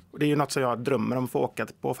 Och det är ju något som jag drömmer om att få åka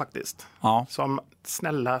på faktiskt. Ja. Som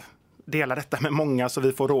snälla dela detta med många så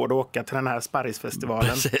vi får råd att åka till den här sparrisfestivalen.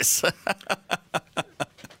 Precis.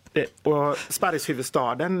 Och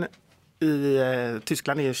sparrishuvudstaden i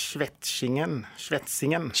Tyskland är Schwetzingen.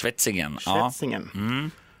 Ja.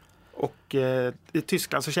 Och i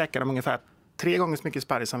Tyskland så käkar de ungefär 3 gånger så mycket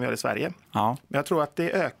sparris som vi gör i Sverige. Ja. Men jag tror att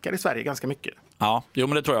det ökar i Sverige ganska mycket. Ja, jo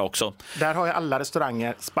men det tror jag också. Där har ju alla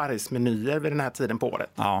restauranger sparrismenyer vid den här tiden på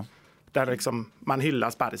året. Ja. Där liksom man hyllar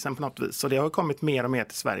sparrisen på något vis. Så det har kommit mer och mer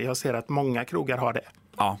till Sverige. Jag ser att många krogar har det.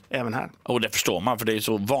 Ja. Även här. Och det förstår man för det är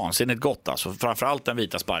så vansinnigt gott alltså. Framförallt den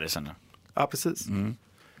vita sparrisen. Ja, precis.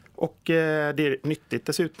 Och det är nyttigt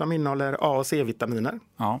dessutom, innehåller A- och C-vitaminer.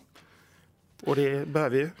 Ja. Och det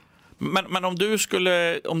behöver ju. Men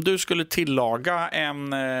om du skulle tillaga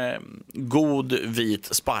en god vit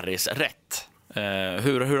sparrisrätt,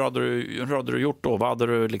 hur hade du gjort då? Vad hade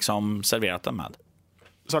du liksom serverat den med?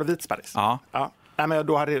 Så har du vit sparris? Ja. Nej, men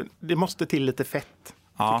då det måste till lite fett,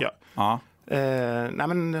 tycker jag. Ja. Nej,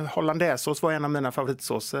 men hollandaisesås var en av mina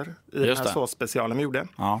favoritsåser i den här såsspecialen vi gjorde.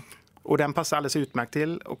 Ja. Och den passade alldeles utmärkt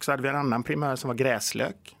till. Och så hade vi en annan primör som var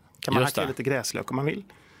gräslök. Kan man hacka lite gräslök om man vill.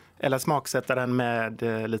 Eller smaksätta den med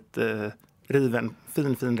lite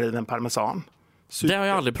fin riven parmesan. Det har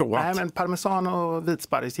jag aldrig provat. Nej, men parmesan och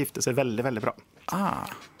vitsparris gifter sig väldigt, väldigt bra.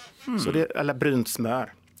 Så eller brynt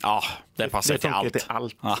smör. Ja, det passar till allt. Till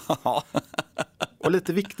allt. Och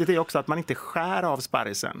lite viktigt är också att man inte skär av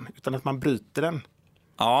sparrisen utan att man bryter den.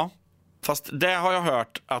 Ja, fast det har jag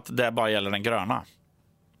hört att det bara gäller den gröna.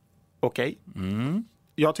 Okej.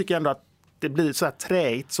 Jag tycker ändå att det blir så här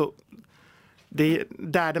träigt så det är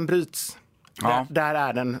där den bryts. Ja. Där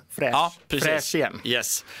är den fräsch igen.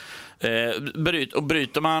 Yes.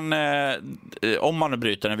 Bryter man om man nu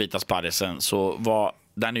bryter den vita sparrisen så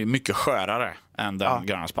den är ju mycket skörare än den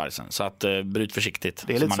gröna sparrisen. Så att bryt försiktigt.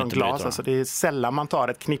 Det är lite som glas. Alltså, det är sällan man tar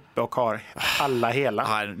ett knippe och har alla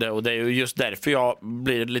hela. Och det är ju just därför jag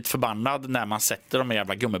blir lite förbannad när man sätter de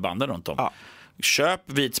jävla gummibanden runt om. Ja. Köp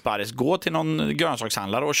vit sparris, gå till någon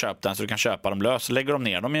grönsakshandlare och köp den så du kan köpa dem lös. Så lägger de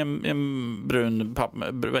ner dem i en brun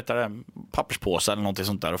papperspåse eller någonting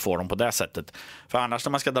sånt där och får dem på det sättet. För annars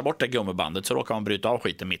när man ska dra bort det gummibandet så råkar man bryta av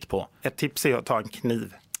skiten mitt på. Ett tips är att ta en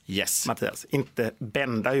kniv. Yes. Mattias, inte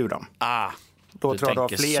bända ur dem. Då tror jag du har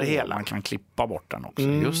fler hela. Man kan klippa bort den också.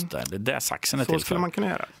 Just det, det är där saxen är till för. Så skulle man kunna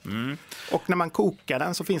göra. Och när man kokar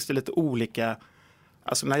den så finns det lite olika.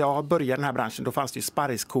 Alltså när jag började den här branschen då fanns det ju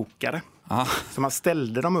sparriskokare. Så man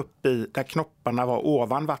ställde dem upp i där knopparna var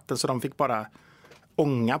ovan vatten så de fick bara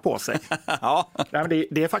ånga på sig. Ja.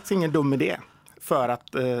 Det är faktiskt ingen dum idé. För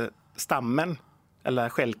att stammen, eller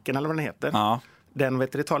skälken eller vad den heter, den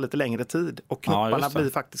det tar lite längre tid. Och knopparna blir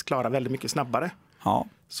faktiskt klara väldigt mycket snabbare. Ja.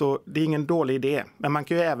 Så det är ingen dålig idé. Men man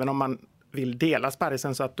kan ju även om man vill dela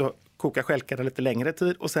sparrisen så att du kokar skälkarna lite längre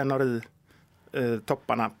tid och sen har i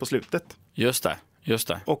topparna på slutet. Just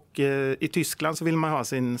det. Och i Tyskland så vill man ha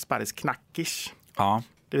sin sparris knackig. Ja.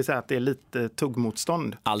 Det vill säga att det är lite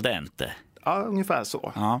tuggmotstånd. Al dente. Ja, ungefär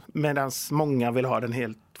så. Ja. Medan många vill ha den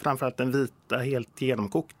helt, framförallt den vita, helt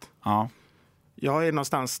genomkokt. Ja. Jag är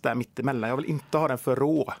någonstans där mittemellan. Jag vill inte ha den för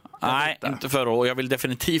rå. Nej, inte för rå. Jag vill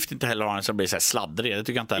definitivt inte heller ha den som blir så här sladdrig. Det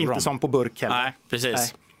tycker jag inte är bra. Inte som på burk heller. Nej, precis. Nej.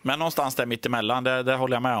 Men någonstans där mittemellan, det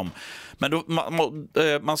håller jag med om. Men då,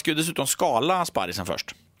 man ska ju dessutom skala sparrisen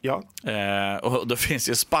först. Ja. Och då finns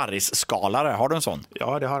ju sparrisskalare. Har du en sån?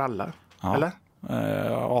 Ja, det har alla. Ja. Eller?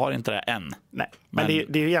 Jag har inte det än. Nej, men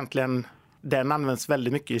det är ju egentligen, den används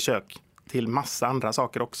väldigt mycket i kök till massa andra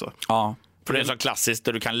saker också. Ja, för det är så klassiskt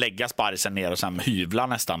där du kan lägga sparrisen ner och sen hyvla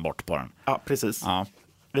nästan bort på den. Ja, precis. Ja,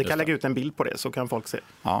 vi kan lägga ut en bild på det så kan folk se.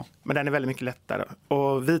 Ja. Men den är väldigt mycket lättare.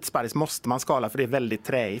 Och vit sparris måste man skala för det är väldigt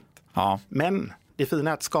träigt. Ja. Men det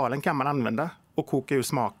fina är att skalen kan man använda och koka ur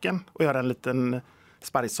smaken och göra en liten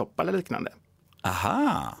sparrissoppa eller liknande.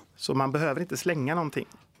 Aha. Så man behöver inte slänga någonting.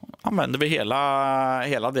 Använder vi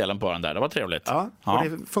hela delen på den där. Det var trevligt. Ja, och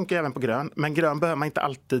det funkar även på grön. Men grön behöver man inte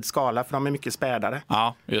alltid skala för de är mycket spädare.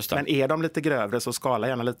 Ja, just det. Men är de lite grövre så skala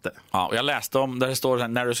gärna lite. Ja, och jag läste om där det står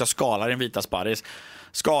när du ska skala din vita sparris.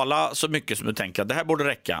 Skala så mycket som du tänker att det här borde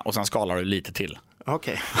räcka och sen skalar du lite till.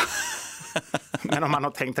 Okej. Men om man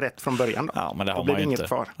har tänkt rätt från början då? Ja, men det har då blir man ju inget inte.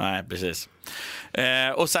 Kvar. Nej, precis.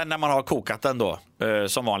 Och sen när man har kokat den då,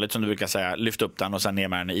 som vanligt som du brukar säga, lyft upp den och sen ner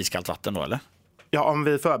med den i iskallt vatten då, eller? Ja, om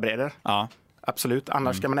vi förbereder. Ja. Absolut.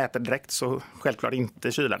 Annars ska man äta direkt så självklart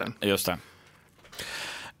inte kyla den. Just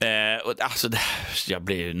det. Alltså,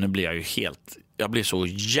 nu blir jag ju jag blir så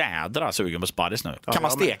jädra sugen på sparris nu. Kan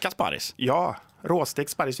man steka sparris? Ja,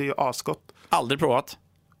 råstekt sparris är ju asgott. Aldrig provat.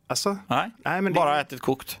 Alltså? Nej, men bara ätit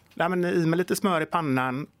kokt. Nej, men i med lite smör i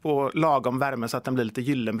pannan på lagom värme så att den blir lite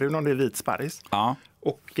gyllenbrun om det är vit sparris. Ja.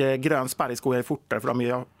 Och grön sparris går ju fortare för de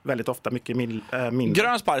är väldigt ofta mycket mindre.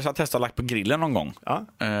 Grön sparris har jag testat lagt på grillen någon gång. Ja,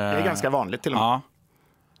 det är ganska vanligt till och med. Ja.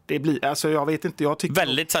 Det blir, alltså jag vet inte, jag tycker...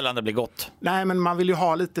 Väldigt sällan det blir gott. Nej, men man vill ju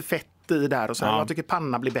ha lite fett i där och så. Ja. Jag tycker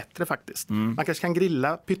panna blir bättre faktiskt. Man kanske kan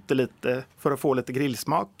grilla pyttelite för att få lite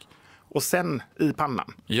grillsmak. Och sen i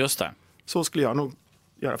pannan. Just det. Så skulle jag nog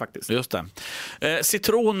göra faktiskt. Just det.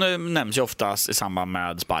 Citron nämns ju oftast i samband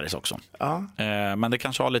med sparris också. Ja. Men det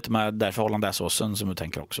kanske har lite med därför hollandaisesåsen som du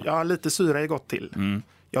tänker också. Ja, lite syra är gott till.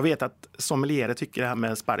 Jag vet att sommelierer tycker det här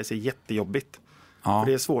med sparris är jättejobbigt. Ja.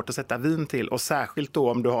 För det är svårt att sätta vin till. Och särskilt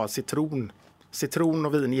då om du har citron. Citron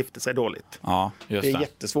och vin gifter sig dåligt. Ja, just det. Det är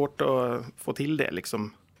jättesvårt att få till det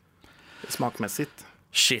liksom smakmässigt.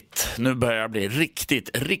 Shit, nu börjar jag bli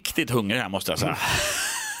riktigt hungrig här måste jag säga.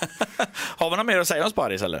 Har vi något mer att säga om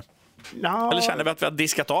sparris eller? Ja. Eller känner vi att vi har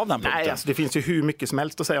diskat av den punkten? Nej, alltså, det finns ju hur mycket som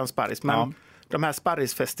helst att säga om sparris. Men de här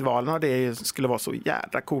sparrisfestivalerna, det skulle vara så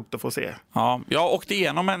jädra coolt att få se. Ja, jag åkte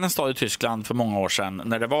igenom en stad i Tyskland för många år sedan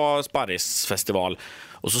när det var sparrisfestival.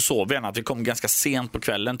 Och så såg vi att vi kom ganska sent på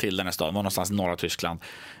kvällen till den här staden, var någonstans i norra Tyskland.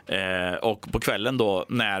 Och på kvällen då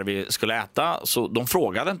när vi skulle äta, så de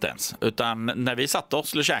frågade inte ens. Utan när vi satte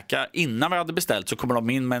oss och käka, innan vi hade beställt så kommer de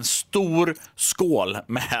in med en stor skål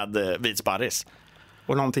med vit sparris.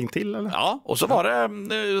 Och någonting till eller? Ja, och så var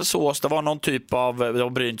det sås, det var någon typ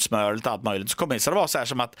av brynt smör eller allt möjligt. Så kom in, så det var så här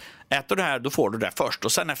som att äter du det här, då får du det först.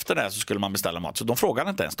 Och sen efter det så skulle man beställa mat. Så de frågade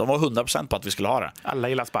inte ens, de var 100% på att vi skulle ha det. Alla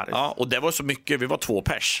gillar sparris. Ja, och det var så mycket, vi var 2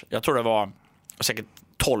 pers. Jag tror det var säkert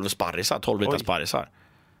 12 sparrisar, 12 vita sparrisar.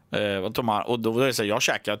 Och då var det så, jag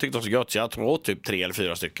tyckte det var så gott, så jag tror typ 3 eller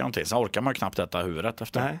 4 stycken någonting. Sen orkar man knappt äta huvudet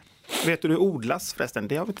efter. Nej. Vet du hur det odlas förresten?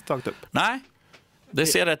 Det har vi inte tagit upp. Nej. Det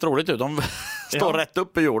ser rätt roligt ut. De står rätt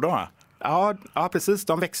upp i jorden, va? Ja, precis.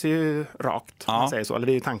 De växer ju rakt, om man säger så. Eller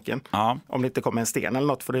det är ju tanken. Ja. Om det inte kommer en sten eller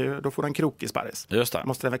något, för då får den krokig sparris. Just det.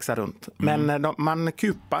 Måste den växa runt. Men man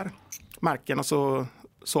kupar marken och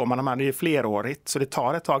så man de här. Det är flerårigt, så det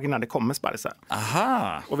tar ett tag innan det kommer sparrisar.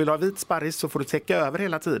 Aha. Och vill du ha vit sparris så får du täcka över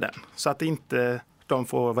hela tiden. Så att inte de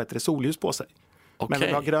får solljus på sig. Okay. Men vill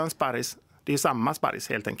du ha grön sparris, det är ju samma sparris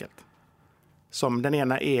helt enkelt. Som den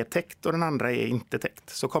ena är täckt och den andra är inte täckt.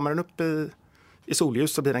 Så kommer den upp i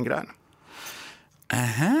solljus så blir den grön.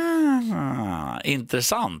 Aha,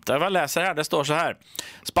 intressant. Jag läser här, det står så här.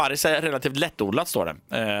 Sparris är relativt lättodlat, står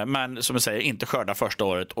det. Men som jag säger, inte skörda första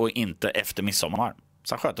året och inte efter midsommar.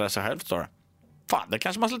 Sen sköter det sig själv, står det. Fan, det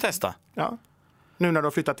kanske man skulle testa. Ja. nu när du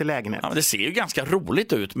har flyttat till lägenhet. Ja, men det ser ju ganska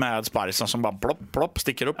roligt ut med sparrisen som bara plopp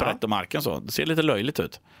sticker upp rätt i marken. Så. Det ser lite löjligt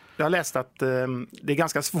ut. Jag har läst att det är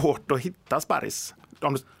ganska svårt att hitta sparris.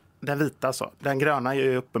 Den vita så. Den gröna är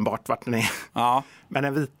ju uppenbart vart den är. Ja. Men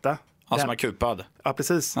den vita. Som är kupad. Ja,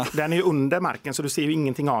 precis. Den är ju under marken så du ser ju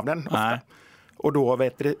ingenting av den ofta. Nej. Och då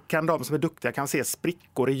kan de som är duktiga kan se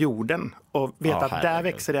sprickor i jorden och veta att där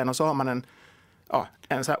växer den och så har man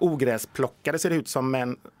en så här ogräsplockare ser det ut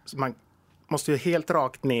som så man måste ju helt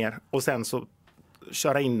rakt ner och sen så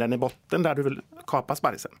köra in den i botten där du vill kapa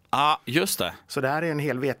sparrisen. Ja, just det. Så det här är en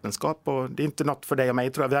hel vetenskap och det är inte något för dig och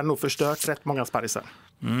mig tror jag. Vi har nog förstört rätt många sparrisar.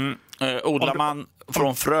 Odlar man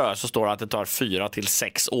från frö så står det att det tar 4 till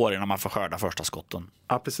 6 år innan man får skörda första skotten.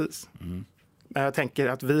 Ja, precis. Men jag tänker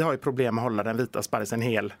att vi har ju problem att hålla den vita sparrisen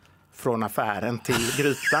hel från affären till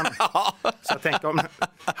grytan. Så jag tänker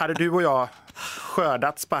hade du och jag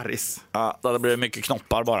skördat sparris. Ja, då hade det blivit mycket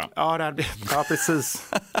knoppar bara. Ja,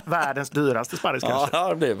 precis. Världens dyraste sparris kanske. Ja,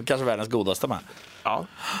 det blir kanske världens godaste med. Ja.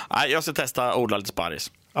 Nej, jag ska testa att odla lite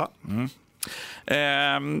sparris. Ja.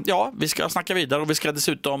 Vi ska snacka vidare och vi ska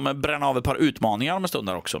dessutom bränna av ett par utmaningar om en stund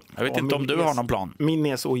där också. Jag vet inte om du har någon plan. Min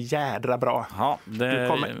är så jädra bra. Ja,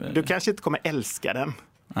 du kanske inte kommer älska den.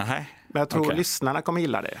 Nej. Men jag tror lyssnarna kommer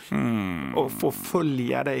gilla det. Och få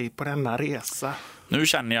följa dig på denna resa. Nu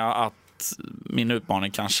känner jag att min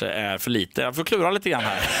utmaning kanske är för lite. Jag får klura lite grann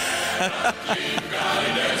här.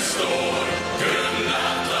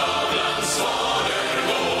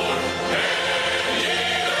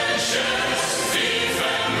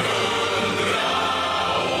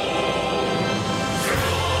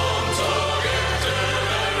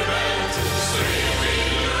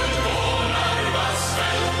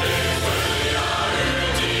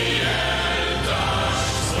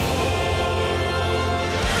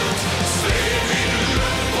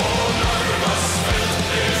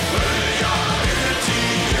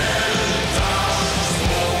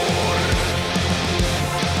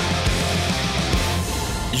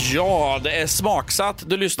 Ja, det är smaksatt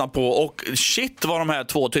du lyssnar på och shit vad de här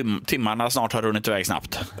 2 timmarna snart har runnit iväg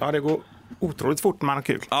snabbt. Ja, det går otroligt fort när man har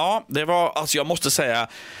kul. Ja, det var, alltså jag måste säga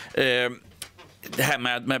det här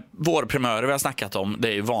med vårprimörer vi har snackat om, det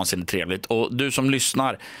är ju vansinnigt trevligt och du som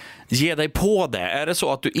lyssnar, ge dig på det. Är det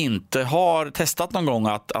så att du inte har testat någon gång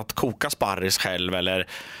att koka sparris själv eller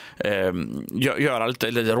göra lite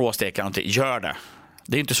råsteka någonting, gör det.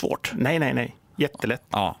 Det är inte svårt. Nej. Jättelätt.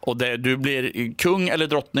 Ja, och du blir kung eller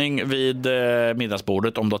drottning vid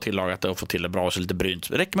middagsbordet om du har tillagat det och fått till det bra och så lite brynt.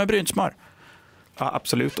 Det räcker med brynt smör. Ja,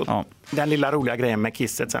 absolut. Och den lilla roliga grejen med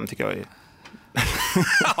kisset sen tycker jag är...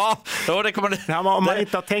 Ja, det kommer det. Ja, om man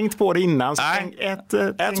inte har tänkt på det innan så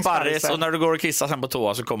ät sparris och när du går och kissar sen på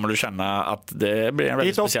toa så kommer du känna att det blir en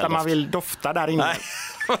väldigt speciell doft. Det är inte ofta man vill dofta där inne.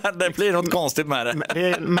 Nej, det blir något konstigt med det. Det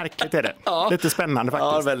är märkligt är det. Ja. Lite spännande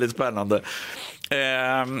faktiskt. Ja, väldigt spännande.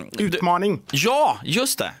 Utmaning. Ja,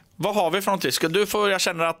 just det. Vad har vi för någonting? Jag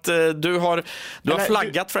känner att du har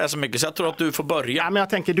flaggat för det så mycket så jag tror att du får börja. Ja, men jag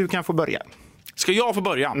tänker du kan få börja. Ska jag få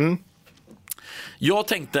börja? Jag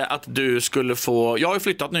tänkte att du skulle få... Jag har ju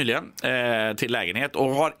flyttat nyligen till lägenhet och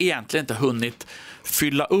har egentligen inte hunnit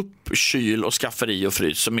fylla upp kyl och skafferi och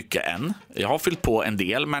frys så mycket än. Jag har fyllt på en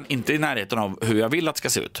del men inte i närheten av hur jag vill att det ska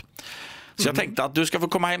se ut. Så jag tänkte att du ska få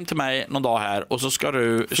komma hem till mig någon dag här och så ska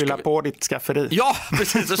du... Fylla på ditt skafferi. Ja,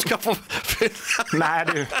 precis. Du ska få... Nej,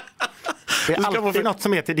 du... Det är alltid något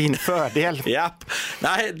som är till din fördel. Japp.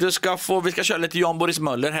 Nej, vi ska köra lite Jan Boris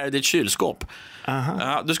Möller här i ditt kylskåp.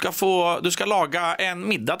 Du ska laga en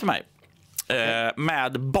middag till mig.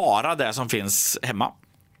 Med bara det som finns hemma.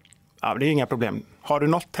 Ja, det är inga problem. Har du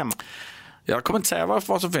något hemma? Jag kommer inte säga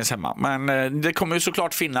vad som finns hemma. Men det kommer ju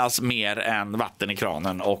såklart finnas mer än vatten i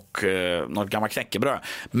kranen och något gammalt knäckebröd.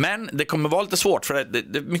 Men det kommer vara lite svårt för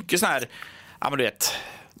det är mycket sån här... Ja, men du vet...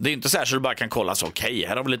 Det är inte så här så du bara kan kolla så okej,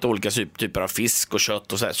 här har vi lite olika typer av fisk och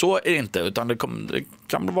kött och så här. Så är det inte, utan det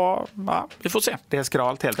kan vara, vi får se. Det är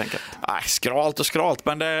skralt helt enkelt. Nej, skralt,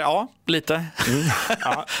 men lite.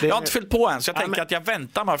 Ja, jag har inte fyllt på än, så jag tänker att jag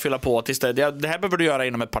väntar med att fylla på tills det här behöver du göra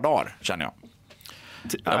inom ett par dagar, känner jag.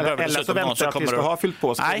 Eller så väntar att vi ska ha fyllt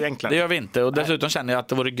på så nej, det är enklare. Det gör vi inte. Och dessutom känner jag att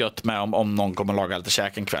det vore gött med om någon kommer laga lite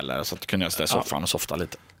käk en kväll så att kunde jag ställa soffan och softa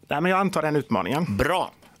lite. Nej, men jag antar den utmaningen.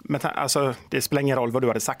 Bra. Men alltså, det spelar ingen roll vad du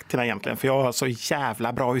hade sagt till mig egentligen, för jag har så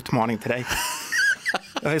jävla bra utmaning till dig.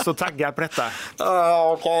 Jag är så taggad på detta.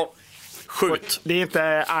 Okay. Skjut. Det är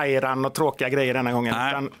inte ayran och tråkiga grejer denna gången.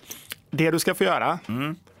 Utan det du ska få göra.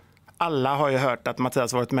 Alla har ju hört att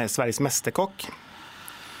Mattias varit med i Sveriges mästerkock.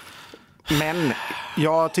 Men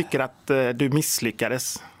jag tycker att du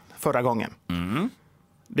misslyckades förra gången.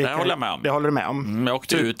 Det håller jag med om. Det håller du med om. Jag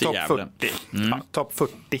åkte ut i Gävle. Topp 40. Ja, topp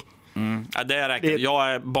 40. Ja,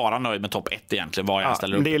 jag är bara nöjd med topp 1 egentligen, vad jag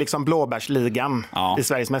ställer upp. Det är liksom blåbärsligan i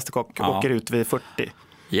Sveriges Mästerkock. Åker ut vid 40.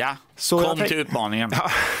 Ja, så kom till utmaningen.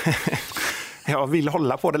 Ja. Jag vill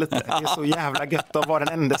hålla på det lite. Det är så jävla gött att vara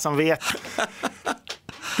den enda som vet.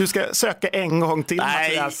 Du ska söka en gång till,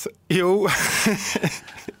 Mattias. Jo.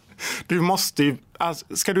 Du måste ju...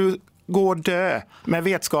 Alltså, ska du gå och dö med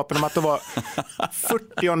vetskapen om att du var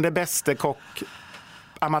 40:e bästa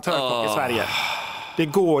amatörkock i Sverige? Det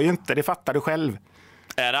går ju inte, det fattar du själv.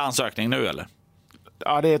 Är det ansökning nu eller?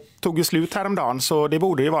 Ja, det tog ju slut häromdagen, så det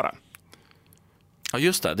borde ju vara. Ja,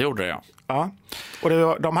 just det gjorde det, ja. Och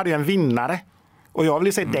de hade ju en vinnare. Och jag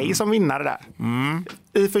vill se dig som vinnare där.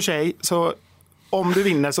 I och för sig, så om du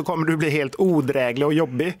vinner så kommer du bli helt odräglig och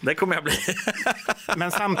jobbig. Det kommer jag bli.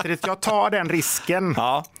 Men samtidigt, jag tar den risken.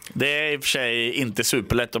 Ja, det är i och för sig inte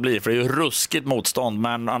superlätt att bli, för det är ju ruskigt motstånd.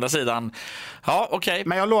 Men å andra sidan, ja, okej.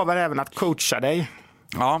 Men jag lovar även att coacha dig.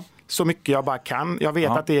 Ja. Så mycket jag bara kan. Jag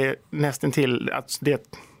vet att det är nästan till att det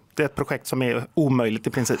är ett projekt som är omöjligt i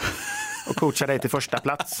princip. Och coacha dig till första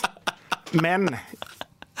plats. Men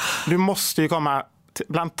du måste ju komma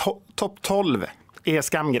bland topp 12 är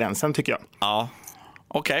skamgränsen, tycker jag. Ja,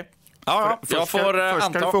 okej. Ja, jag får först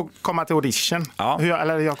ska du få komma till audition. Ja.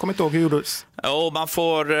 Eller jag kommer inte ihåg hur det gjordes. Jo, man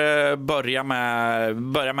får börja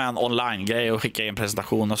med en online-grej och skicka in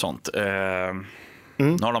presentation och sånt.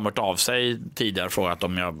 Nu har de hört av sig tidigare och frågat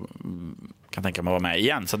om jag kan tänka mig att vara med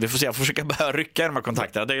igen. Så att vi får se, jag får försöka börja rycka i de här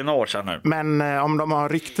kontakterna. Det är ju några år sedan nu. Men om de har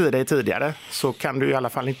ryckt i dig tidigare så kan du i alla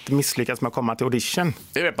fall inte misslyckas med att komma till audition.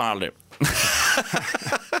 Det vet man aldrig.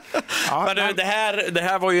 Men det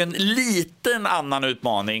här var ju en liten annan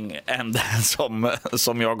utmaning än den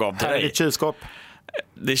som jag gav till dig. Här är ditt kylskåp.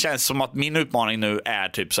 Det känns som att min utmaning nu är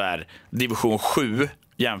typ så här division 7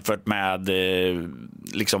 jämfört med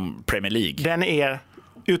liksom Premier League.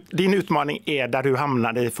 Din utmaning är där du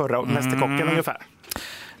hamnade i förra Mästerkocken ungefär.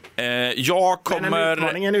 Jag kommer...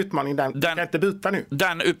 Men en utmaning, den kan inte byta nu.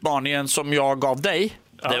 Den utmaningen som jag gav dig,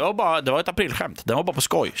 det var ett aprilskämt. Den var bara på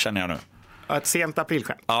skoj, känner jag nu. Ett sent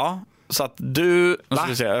aprilskämt. Ja, så att du...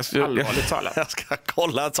 Allvarligt talat. Jag ska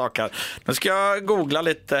kolla ett sak här. Nu ska jag googla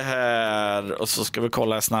lite här och så ska vi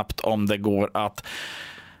kolla snabbt om det går att...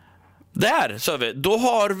 Där, så vi.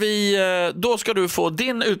 Då ska du få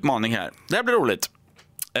din utmaning här. Det här blir roligt.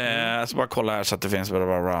 Jag ska bara kolla här så att det finns...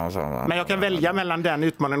 Men jag kan välja mellan den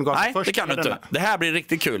utmaningen gav först. Nej, det kan du inte. Det här blir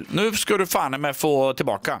riktigt kul. Nu ska du fan med få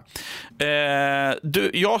tillbaka.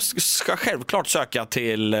 Jag ska självklart söka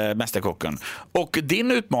till Mästerkocken. Och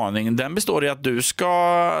din utmaning, den består i att du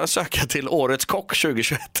ska söka till Årets kock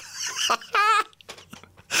 2021.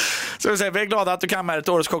 Så vi är glada att du kan med ett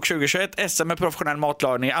Årets kock 2021. SM med professionell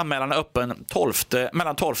matlagning. Anmälan är öppen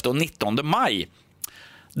mellan 12 och 19 maj.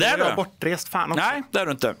 Där är jag bortrest fan också. Nej, det är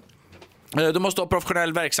du inte. Du måste ha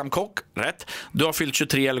professionell verksam kock, rätt. Du har fyllt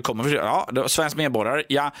 23 eller kommer för... Ja, du har svensk medborgare,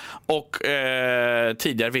 ja. Och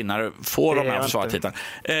tidigare vinnare får de här försvartiteln.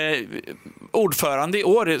 Ordförande i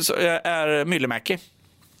år är Myllymäki.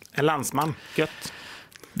 En landsman, gött.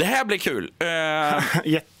 Det här blir kul.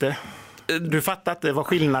 Jätte. Du fattar att det var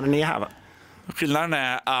skillnaden är här, va? Skillnaden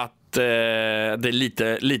är att det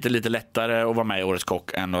är lite lättare att vara med i Årets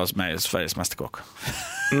kock än att vara med i Sveriges Mästerkock.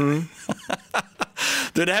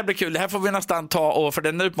 Det här blir kul. Det här får vi nästan ta, och för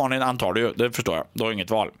den utmaningen antar du ju, det förstår jag. Du har inget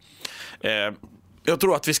val. Jag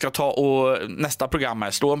tror att vi ska ta och nästa program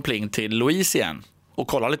är slå en pling till Louise igen och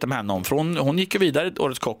kolla lite med henne om, för hon gick ju vidare i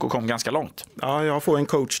Årets kock och kom ganska långt. Ja, jag får en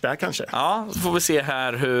coach där kanske. Ja, så får vi se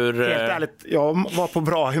här hur... Helt ärligt, jag var på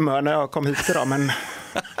bra humör när jag kom hit idag, men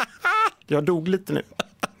jag dog lite nu.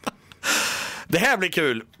 Det här blir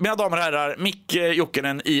kul. Mina damer och herrar, Micke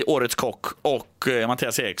Jokinen i Årets kock och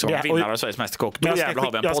Mattias Eriksson, vinnare av Sveriges Mästerkock.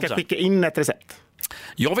 Jag ska skicka in ett recept.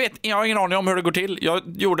 Jag har ingen aning om hur det går till. Jag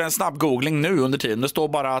gjorde en snabb googling nu under tiden. Det står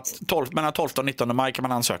bara att mellan 12 och 19 maj kan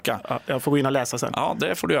man ansöka. Ja, jag får gå in och läsa sen. Ja,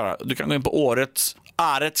 det får du göra. Du kan gå in på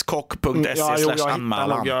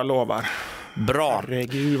aretskock.se/anmälan. Jag lovar. Bra.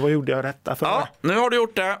 Herregud, vad gjorde jag detta för? Ja, nu har du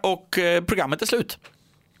gjort det och programmet är slut.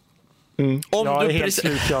 Om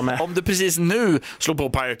du precis nu slår på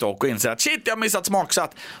Pirate Talk och inser att shit, jag har missat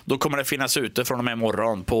smaksatt, då kommer det finnas ute från och med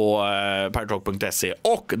imorgon på piratetalk.se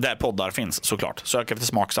och där poddar finns såklart. Sök efter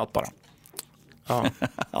smaksatt bara. Ja.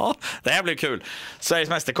 Ja, det här blir kul. Sveriges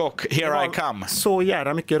Mästerkock, here I come. Så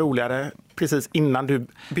jävla mycket roligare precis innan du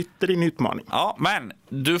bytte din utmaning. Ja, men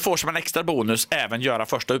du får som en extra bonus även göra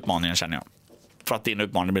första utmaningen, känner jag. För att din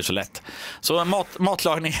utmaning blir så lätt. Så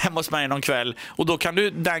matlagning hemma hos mig någon kväll. Och då kan du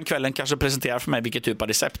den kvällen kanske presentera för mig vilket typ av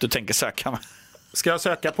recept du tänker söka med. Ska jag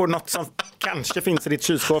söka på något som kanske finns i ditt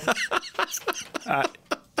kylskåp?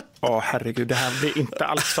 Herregud, det här blir inte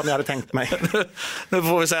alls som jag hade tänkt mig. Nu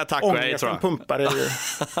får vi säga tack och hej, tror jag. Pumpar i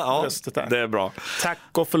röstet där. Det är bra. Tack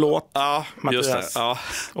och förlåt, Mattias. Just det. Ja.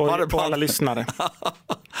 Och på alla lyssnare.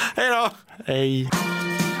 Hej då! Hej.